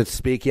asked him to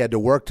speak. He had to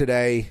work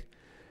today,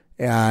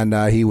 and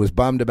he was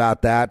bummed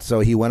about that, so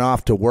he went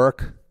off to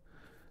work.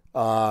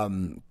 But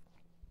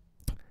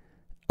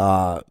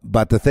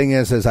the thing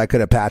is I could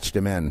have patched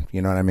him in.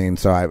 You know what I mean?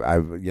 So I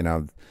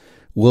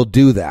we'll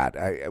do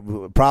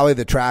that. Probably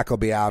the track will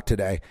be out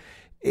today.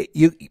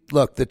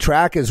 Look, the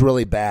track is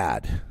really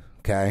bad.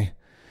 Okay,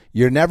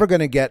 you're never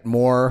going to get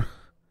more.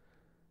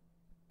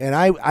 And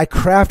I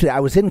crafted. I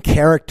was in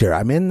character.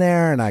 I'm in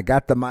there, and I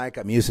got the mic.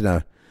 I'm using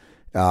an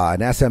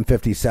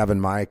SM57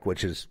 mic,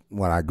 which is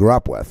what I grew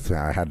up with.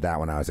 I had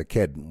that when I was a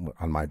kid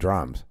on my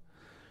drums,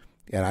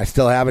 and I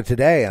still have it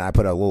today. And I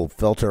put a little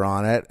filter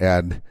on it,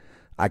 and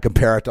I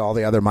compare it to all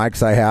the other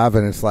mics I have,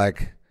 and it's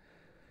like,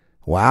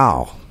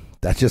 wow,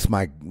 that's just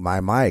my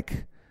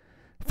mic.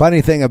 Funny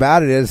thing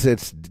about it is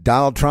it's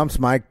Donald Trump's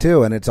mic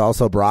too, and it's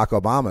also Barack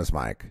Obama's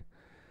mic.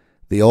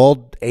 The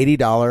old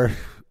 $80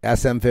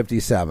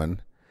 SM57.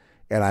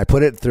 And I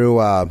put it through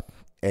a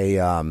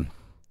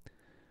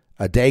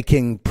Day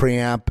King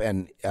preamp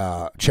and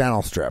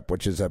channel strip,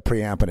 which is a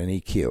preamp and an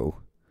EQ,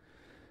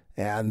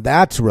 and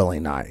that's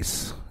really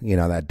nice.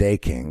 That Day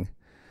King,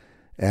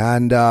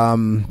 and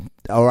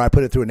or I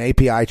put it through an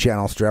API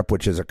channel strip,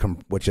 which is a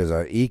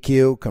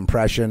EQ,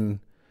 compression,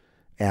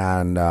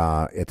 and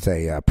it's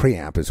a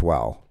preamp as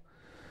well.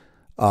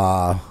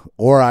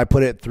 Or I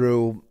put it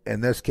through. In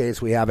this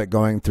case, we have it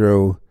going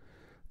through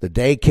the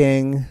Day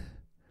King.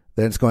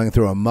 Then it's going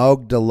through a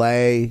Moog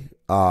delay,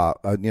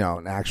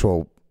 an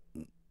actual,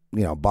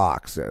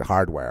 box,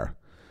 hardware.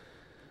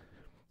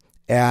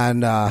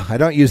 And I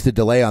don't use the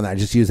delay on that. I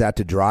just use that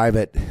to drive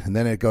it. And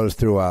then it goes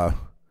through a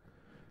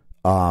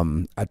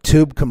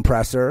tube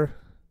compressor,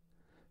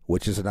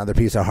 which is another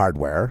piece of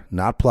hardware,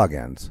 not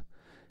plugins.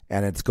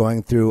 And it's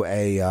going through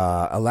a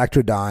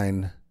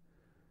Electrodyne.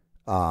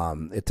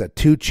 It's a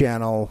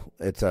 2-channel.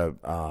 It's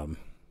an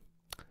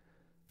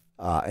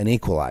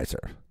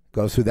equalizer.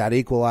 Goes through that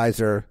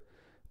equalizer.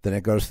 Then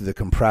it goes through the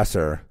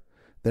compressor.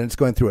 Then it's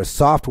going through a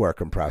software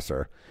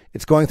compressor.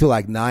 It's going through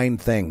like 9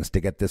 things to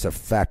get this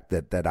effect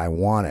that I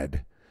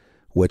wanted,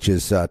 which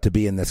is to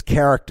be in this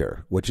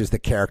character, which is the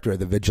character of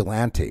the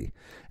vigilante.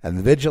 And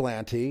the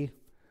vigilante,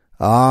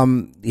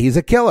 he's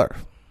a killer.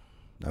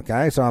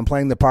 Okay, so I'm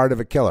playing the part of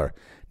a killer.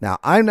 Now,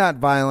 I'm not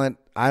violent.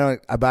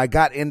 But I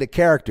got into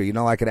character,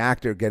 like an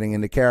actor getting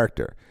into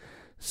character.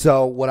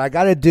 So what I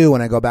got to do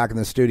when I go back in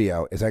the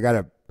studio is I got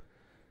to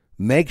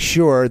make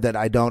sure that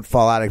I don't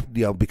fall out of,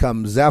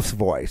 become Zeph's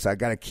voice. I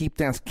got to keep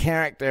this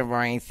character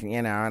voice,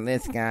 and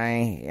this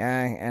guy,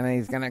 and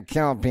he's going to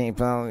kill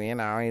people,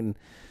 and,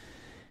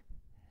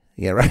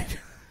 yeah, right.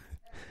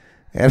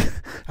 And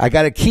I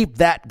got to keep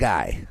that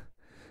guy.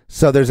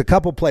 So there's a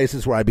couple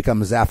places where I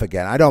become Zeph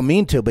again. I don't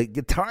mean to, but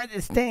it's hard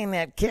to stay in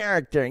that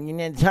character.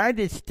 It's hard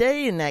to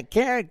stay in that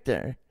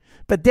character.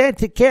 But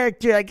that's a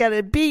character I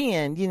gotta be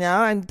in.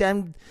 I'm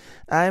done.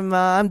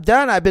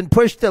 I've been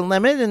pushed to the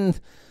limit, and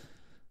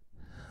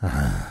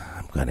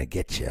I'm gonna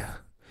get you.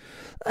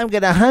 I'm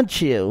gonna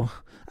hunt you.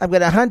 I'm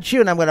gonna hunt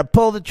you, and I'm gonna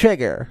pull the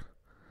trigger.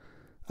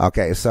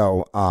 Okay,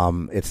 so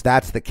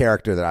that's the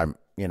character that I'm.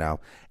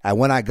 And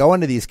when I go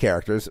into these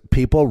characters,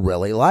 people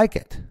really like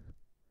it.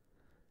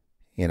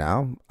 So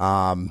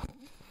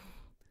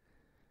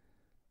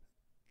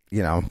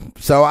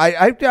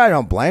I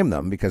don't blame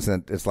them, because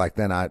it's like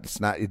then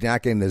you're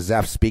not getting the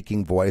Zeph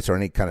speaking voice or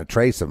any kind of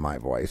trace of my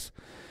voice.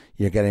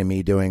 You're getting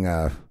me doing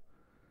a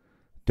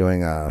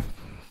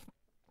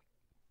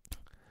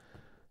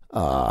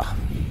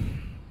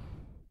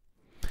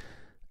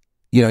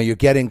you're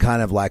getting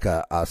kind of like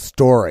a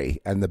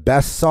story. And the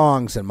best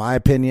songs, in my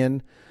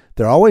opinion,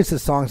 they're always the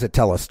songs that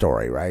tell a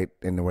story, right?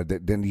 And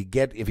then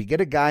if you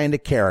get a guy into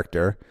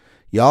character,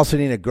 you also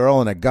need a girl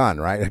and a gun,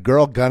 right? A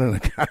girl, gun, and a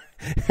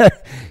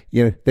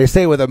gun. They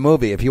say with a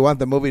movie, if you want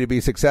the movie to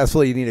be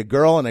successful, you need a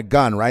girl and a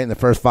gun, right, in the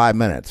first 5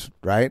 minutes,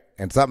 right?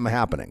 And something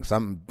happening,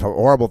 some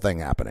horrible thing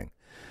happening.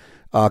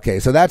 Okay,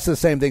 so that's the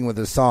same thing with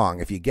the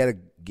song. If you get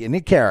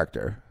any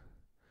character,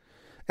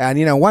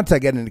 and, once I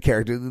get into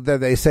character,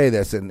 they say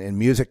this in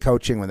music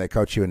coaching when they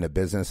coach you in the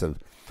business of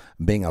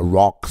being a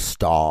rock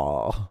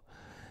star.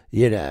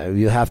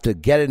 You have to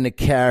get into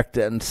character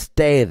and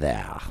stay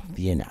there,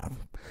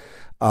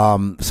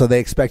 So they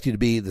expect you to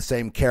be the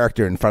same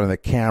character in front of the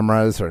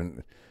cameras or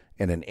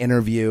in an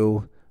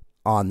interview,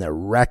 on the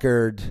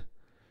record,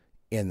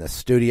 in the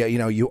studio.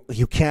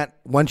 You can't,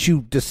 once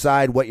you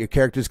decide what your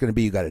character is going to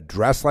be, you got to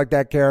dress like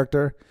that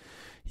character.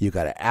 You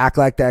got to act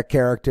like that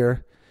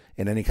character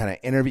in any kind of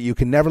interview. You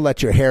can never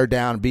let your hair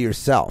down and be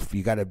yourself.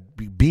 You got to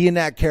be in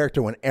that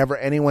character whenever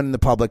anyone in the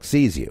public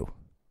sees you.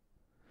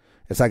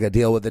 It's like a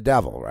deal with the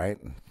devil, right?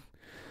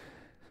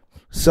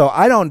 So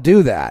I don't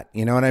do that.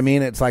 You know what I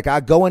mean? It's like I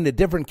go into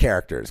different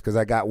characters, because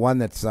I got one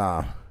that's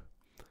that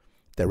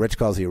Rich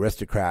calls the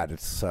aristocrat.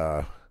 It's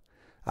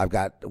I've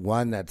got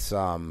one that's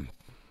kind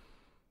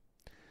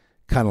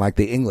of like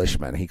the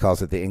Englishman. He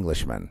calls it the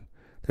Englishman.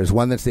 There's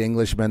one that's the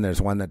Englishman.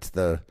 There's one that's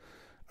the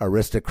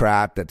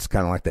aristocrat. That's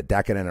kind of like the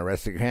decadent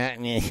aristocrat.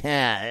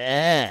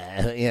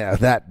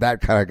 That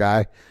kind of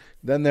guy.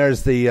 Then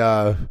there's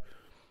the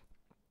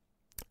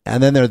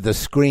and then there's the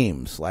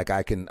screams. Like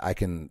I can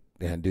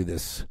do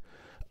this.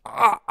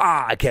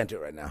 I can't do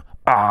it right now.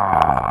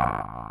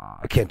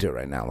 I can't do it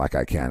right now like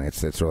I can.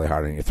 It's really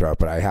hard in your throat,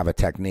 but I have a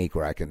technique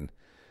where I can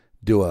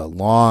do a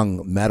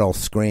long metal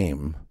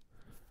scream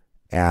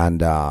and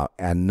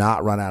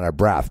not run out of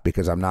breath,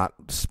 because I'm not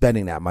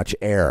spending that much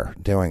air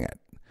doing it.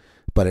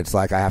 But it's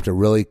like I have to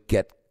really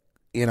get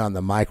in on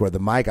the mic, where the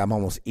mic, I'm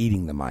almost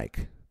eating the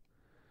mic.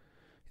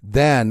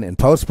 Then in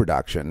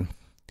post-production,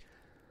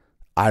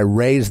 I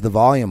raise the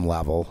volume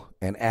level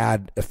and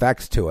add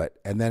effects to it,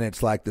 and then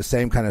it's like the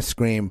same kind of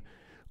scream.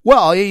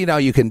 Well,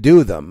 you can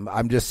do them.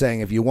 I'm just saying,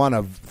 if you want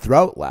a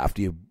throat left,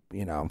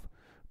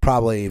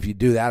 probably if you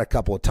do that a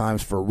couple of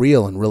times for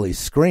real and really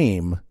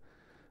scream,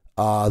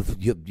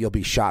 you'll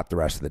be shot the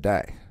rest of the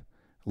day.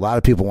 A lot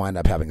of people wind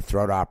up having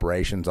throat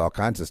operations, all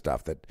kinds of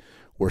stuff that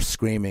were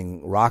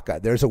screaming rock.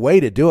 There's a way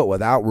to do it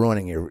without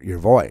ruining your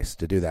voice,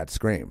 to do that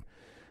scream.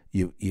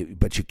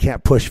 But you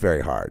can't push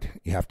very hard.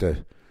 You have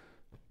to.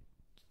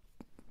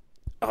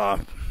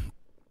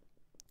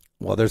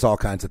 Well, there's all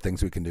kinds of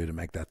things we can do to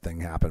make that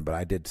thing happen, but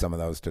I did some of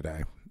those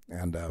today.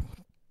 And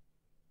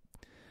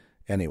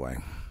anyway,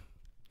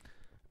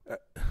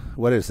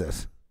 what is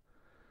this?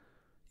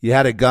 You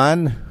had a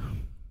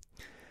gun?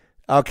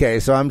 Okay,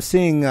 so I'm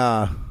seeing.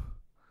 I'm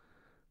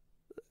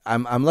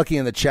looking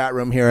in the chat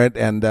room here,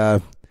 and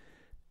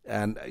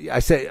I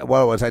say,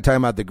 what was I talking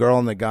about? The girl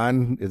and the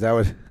gun? Is that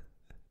what?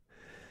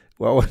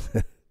 What was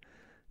it?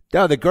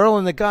 No, the girl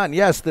and the gun.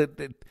 Yes,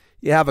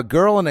 you have a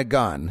girl and a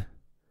gun.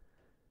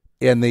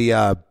 In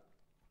the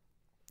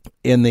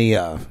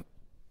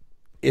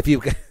if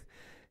you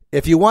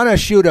want to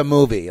shoot a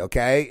movie,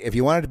 okay, if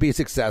you want it to be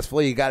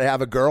successful, you got to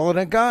have a girl and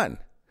a gun.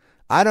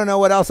 I don't know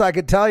what else I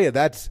could tell you.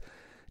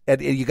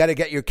 You got to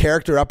get your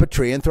character up a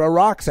tree and throw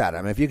rocks at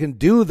him. If you can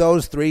do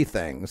those three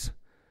things,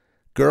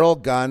 girl,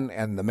 gun,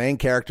 and the main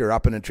character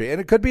up in a tree,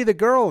 and it could be the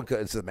girl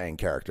is the main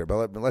character,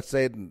 but let's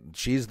say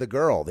she's the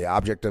girl, the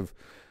object of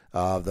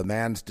the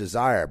man's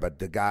desire.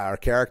 But our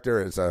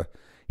character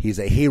he's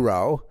a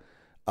hero.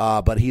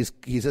 But he's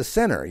a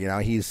sinner,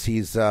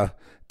 he's down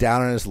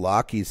on his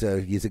luck. He's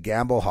a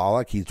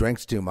gambleaholic. He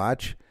drinks too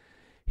much.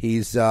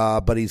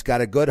 But he's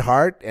got a good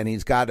heart, and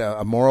he's got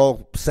a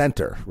moral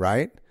center,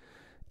 right?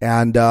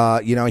 And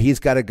he's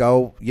got to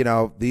go.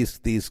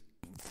 These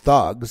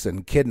thugs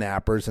and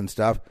kidnappers and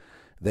stuff.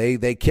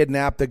 They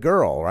kidnap the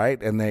girl,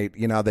 right? And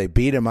they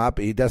beat him up.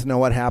 He doesn't know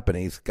what happened.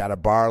 He's got a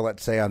bar,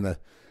 let's say,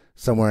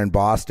 somewhere in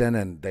Boston,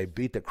 and they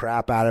beat the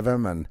crap out of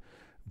him and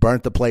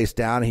burnt the place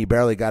down. He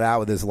barely got out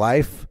with his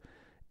life.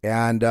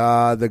 And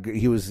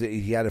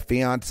he had a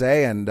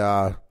fiance,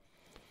 and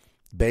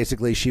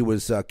basically she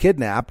was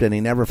kidnapped, and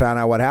he never found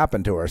out what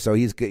happened to her. So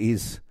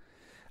he's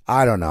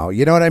I don't know.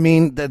 You know what I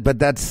mean? But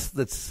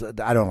that's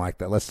I don't like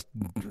that. Let's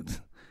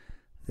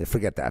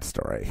forget that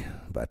story.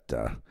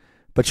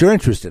 But you're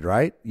interested,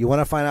 right? You want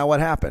to find out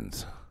what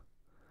happens,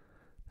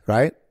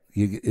 right?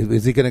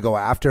 Is he going to go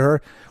after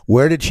her?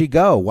 Where did she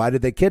go? Why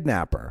did they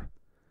kidnap her?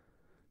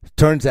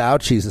 Turns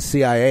out she's a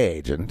CIA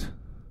agent.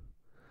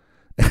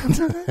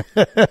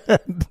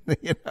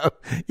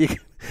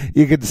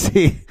 You can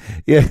see.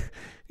 Yeah,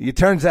 it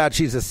turns out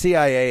she's a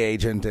CIA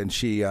agent, and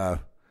she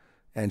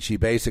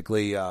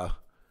basically,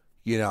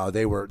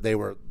 they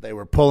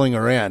were pulling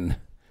her in.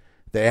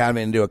 They had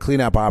him do a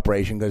cleanup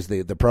operation because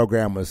the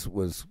program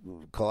was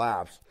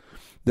collapsed.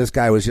 This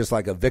guy was just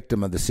like a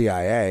victim of the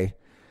CIA,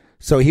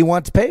 so he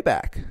wants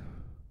payback.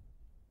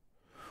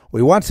 Well,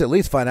 he wants to at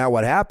least find out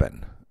what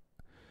happened.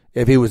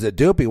 If he was a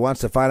dupe, he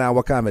wants to find out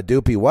what kind of a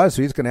dupe he was,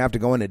 so he's going to have to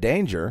go into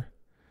danger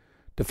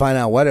to find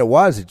out what it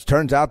was. It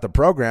turns out the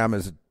program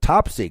is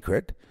top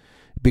secret,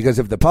 because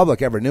if the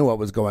public ever knew what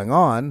was going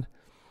on,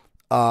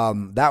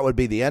 that would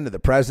be the end of the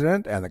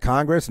president and the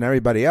Congress and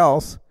everybody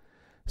else.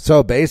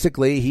 So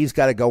basically, he's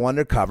got to go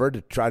undercover to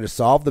try to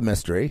solve the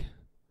mystery.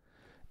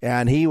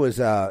 And he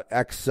was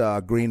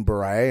ex-Green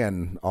Beret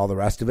and all the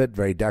rest of it,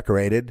 very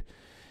decorated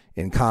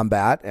in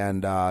combat,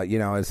 and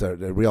is a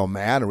real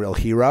man, a real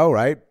hero,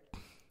 right?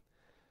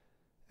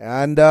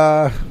 And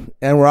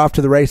we're off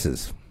to the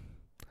races.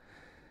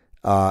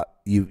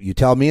 You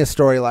tell me a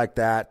story like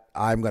that,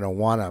 I'm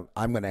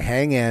gonna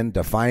hang in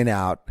to find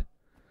out,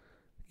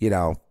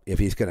 if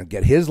he's gonna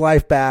get his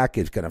life back.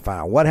 He's gonna find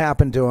out what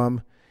happened to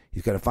him.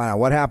 He's gonna find out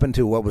what happened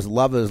to what was the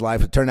love of his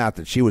life. It turned out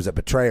that she was a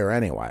betrayer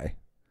anyway.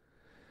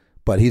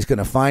 But he's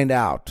gonna find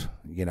out,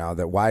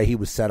 that why he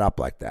was set up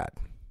like that.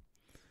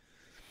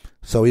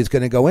 So he's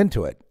gonna go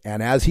into it,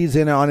 and as he's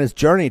on his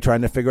journey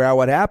trying to figure out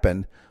what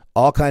happened,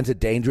 all kinds of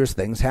dangerous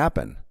things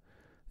happen.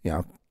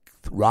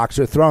 Rocks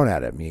are thrown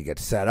at him. He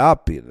gets set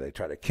up. They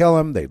try to kill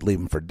him. They leave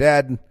him for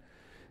dead.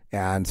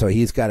 And so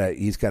he's got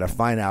to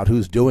find out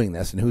who's doing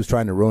this and who's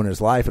trying to ruin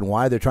his life and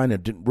why they're trying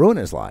to ruin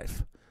his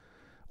life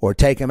or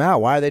take him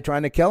out. Why are they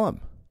trying to kill him?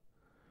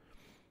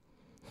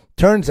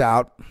 Turns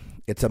out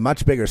it's a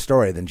much bigger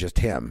story than just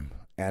him.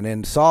 And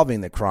in solving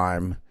the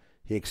crime,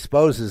 he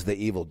exposes the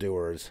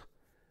evildoers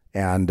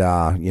and,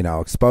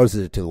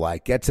 exposes it to the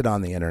light, gets it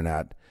on the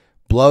internet,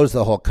 blows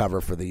the whole cover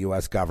for the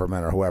U.S.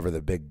 government or whoever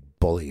the big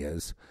bully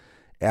is.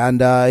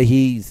 And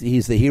he's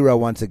the hero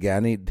once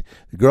again.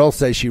 The girl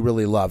says she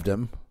really loved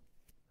him,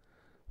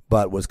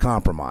 but was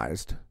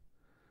compromised.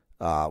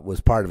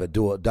 Was part of a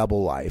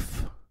double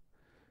life.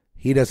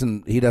 He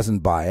doesn't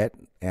buy it,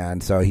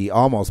 and so he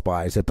almost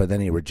buys it, but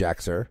then he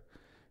rejects her,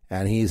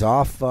 and he's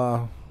off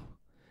and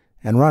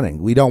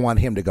running. We don't want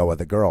him to go with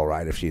the girl,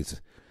 right? If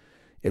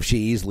she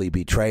easily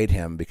betrayed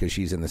him because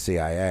she's in the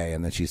CIA,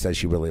 and then she says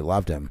she really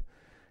loved him.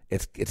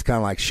 It's kind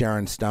of like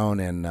Sharon Stone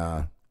in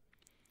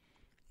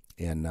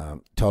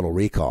Total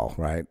Recall,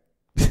 right?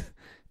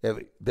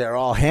 They're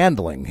all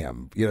handling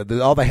him.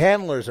 All the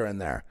handlers are in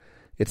there.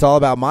 It's all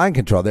about mind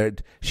control.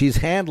 She's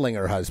handling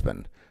her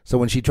husband. So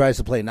when she tries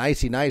to play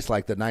nicey nice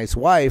like the nice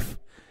wife,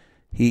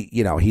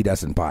 he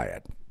doesn't buy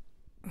it.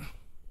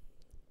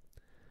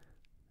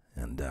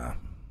 And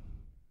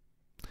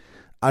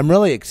I'm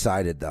really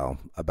excited though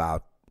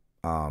about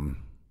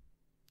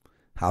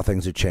how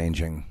things are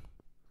changing.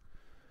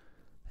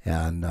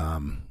 And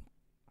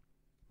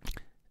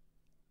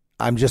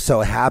I'm just so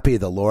happy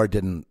the Lord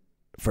didn't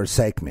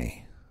forsake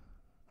me,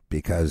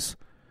 because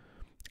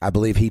I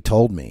believe he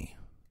told me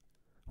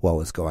what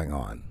was going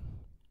on.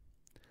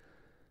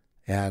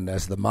 And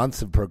as the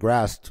months have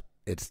progressed,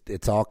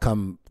 it's all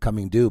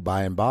coming due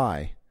by and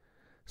by.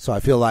 So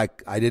I feel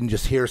like I didn't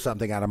just hear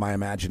something out of my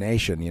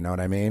imagination, you know what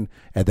I mean?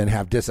 And then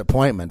have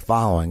disappointment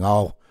following.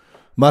 Oh,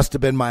 must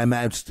have been my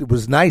imagination. It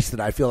was nice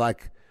that I feel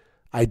like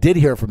I did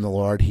hear from the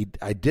Lord.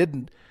 I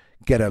didn't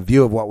get a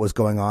view of what was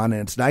going on,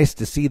 and it's nice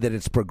to see that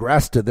it's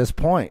progressed to this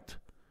point.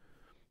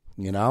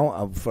 It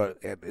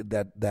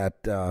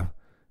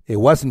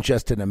wasn't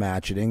just an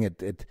imagining.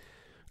 I'd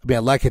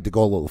like it to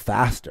go a little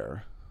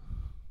faster.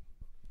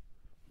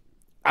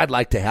 I'd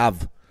like to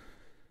have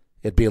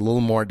it be a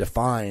little more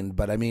defined,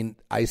 but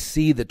I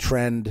see the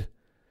trend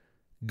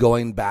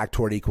going back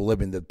toward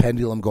equilibrium, the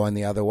pendulum going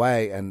the other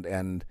way,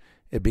 and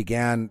it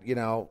began,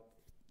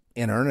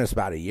 in earnest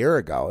about a year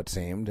ago, it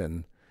seemed,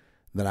 and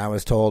then I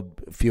was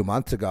told a few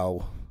months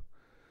ago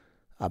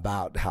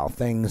about how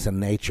things in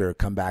nature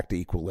come back to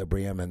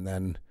equilibrium, and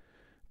then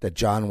that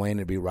John Wayne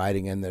would be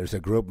writing in. There's a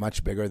group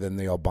much bigger than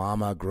the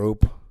Obama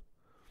group,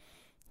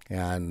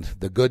 and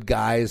the good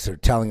guys are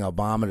telling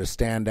Obama to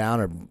stand down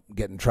or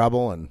get in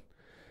trouble, and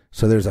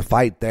So there's a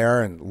fight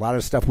there, and a lot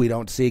of stuff we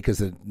don't see because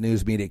the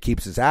news media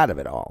keeps us out of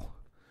it all.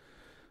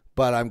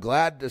 But I'm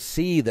glad to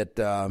see that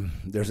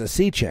there's a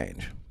sea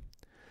change,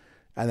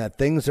 and that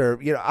things are,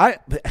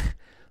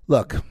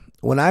 look,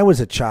 when I was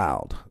a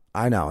child,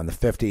 I know, in the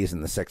 50s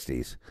and the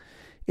 60s,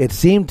 it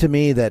seemed to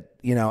me that,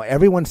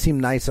 everyone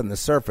seemed nice on the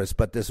surface,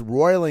 but this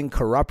roiling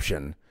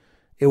corruption,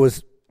 it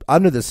was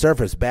under the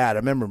surface bad. I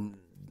remember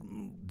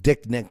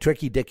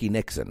Tricky Dickie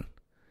Nixon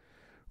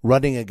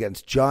running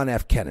against John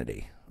F.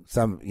 Kennedy.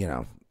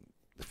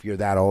 If you're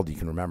that old, you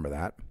can remember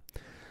that.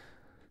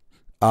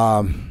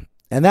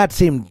 And that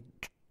seemed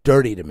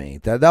dirty to me.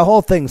 The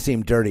whole thing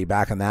seemed dirty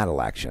back in that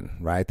election,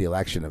 right? The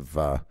election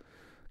of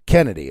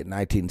Kennedy in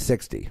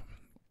 1960.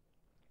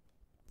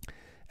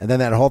 And then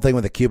that whole thing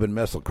with the Cuban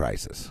Missile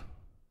Crisis.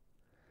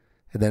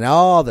 And then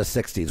all the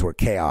 60s were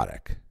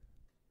chaotic.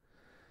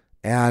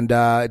 And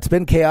it's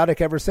been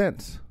chaotic ever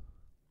since.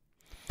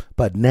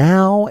 But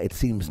now it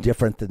seems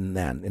different than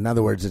then. In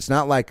other words, it's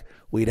not like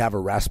we'd have a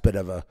respite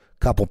of a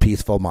couple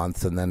peaceful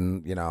months and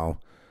then,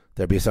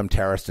 there'd be some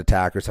terrorist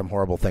attack or some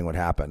horrible thing would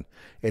happen.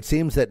 It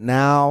seems that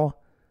now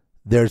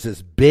there's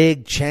this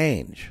big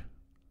change.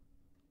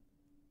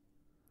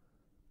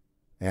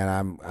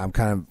 And I'm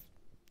kind of,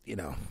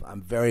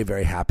 I'm very,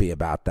 very happy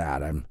about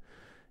that.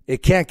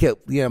 It can't get,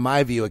 in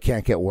my view, it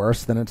can't get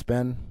worse than it's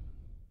been.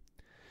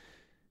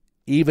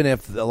 Even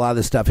if a lot of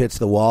this stuff hits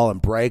the wall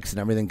and breaks and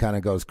everything kind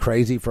of goes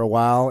crazy for a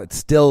while, it's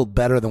still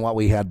better than what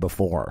we had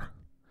before.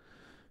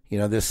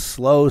 This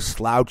slow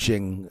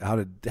slouching, how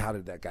did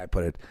that guy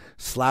put it?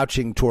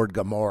 Slouching toward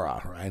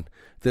Gomorrah, right?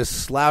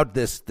 This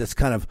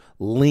kind of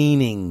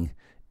leaning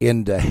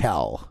into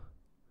hell.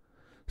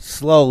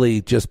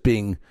 Slowly just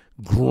being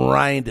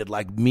grinded,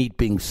 like meat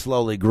being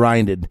slowly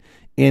grinded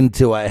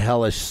into a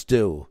hellish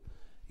stew.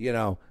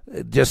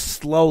 Just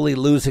slowly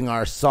losing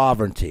our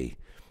sovereignty,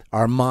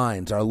 our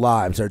minds, our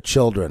lives, our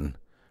children,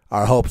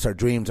 our hopes, our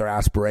dreams, our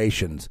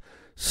aspirations.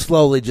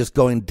 Slowly just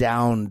going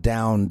down,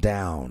 down,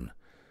 down.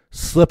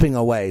 Slipping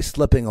away,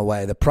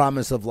 the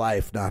promise of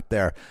life not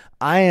there.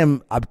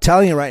 I'm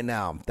telling you right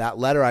now, that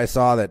letter I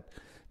saw that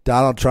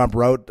Donald Trump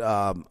wrote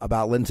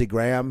about Lindsey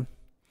Graham,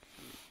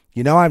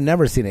 I've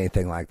never seen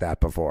anything like that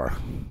before.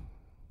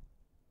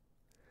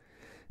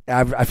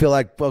 I feel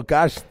like, well,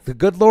 gosh, the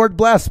good Lord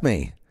bless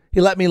me. He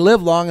let me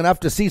live long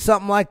enough to see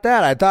something like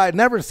that. I thought I'd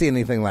never see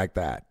anything like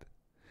that.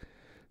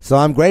 So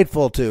I'm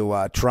grateful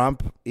to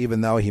Trump,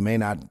 even though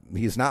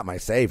he's not my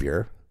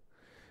savior.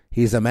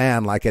 He's a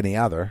man like any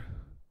other.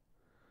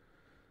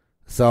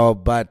 So,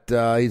 but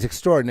he's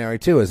extraordinary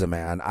too as a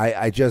man.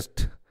 I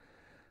just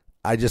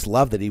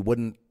love that he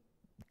wouldn't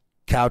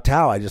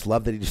kowtow. I just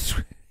love that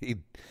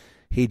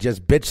he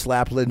just bitch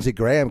slapped Lindsey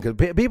Graham,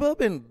 because people have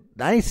been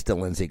nice to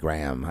Lindsey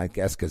Graham, I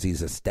guess, because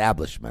he's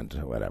establishment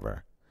or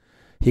whatever.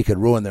 He could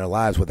ruin their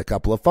lives with a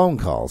couple of phone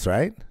calls,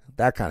 right?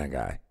 That kind of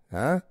guy,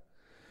 huh?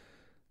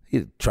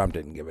 Trump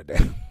didn't give a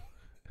damn.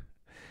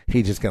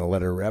 He's just going to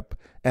let her rip.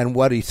 And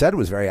what he said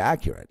was very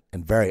accurate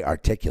and very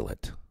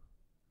articulate.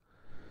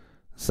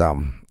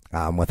 So,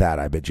 with that,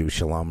 I bid you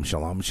shalom,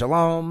 shalom,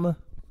 shalom.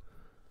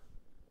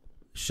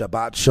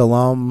 Shabbat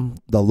shalom.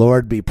 The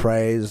Lord be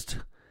praised.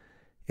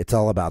 It's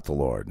all about the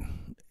Lord.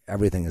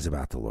 Everything is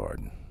about the Lord.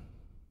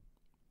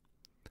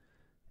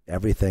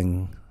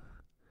 Everything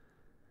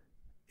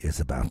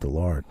is about the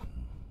Lord.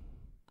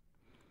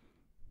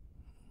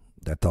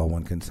 That's all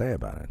one can say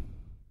about it.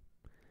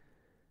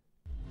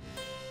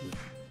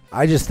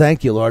 I just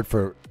thank you, Lord,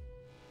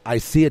 I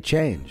see a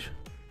change.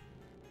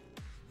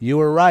 You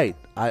were right.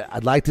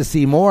 I'd like to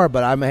see more,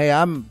 but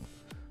I'm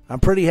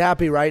pretty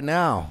happy right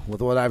now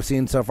with what I've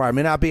seen so far. I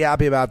may not be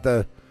happy about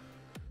the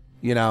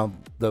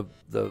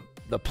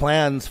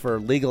plans for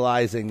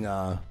legalizing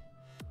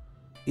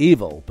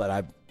evil,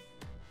 but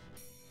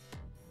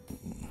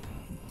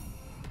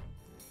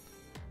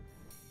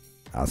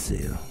I'll see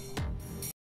you.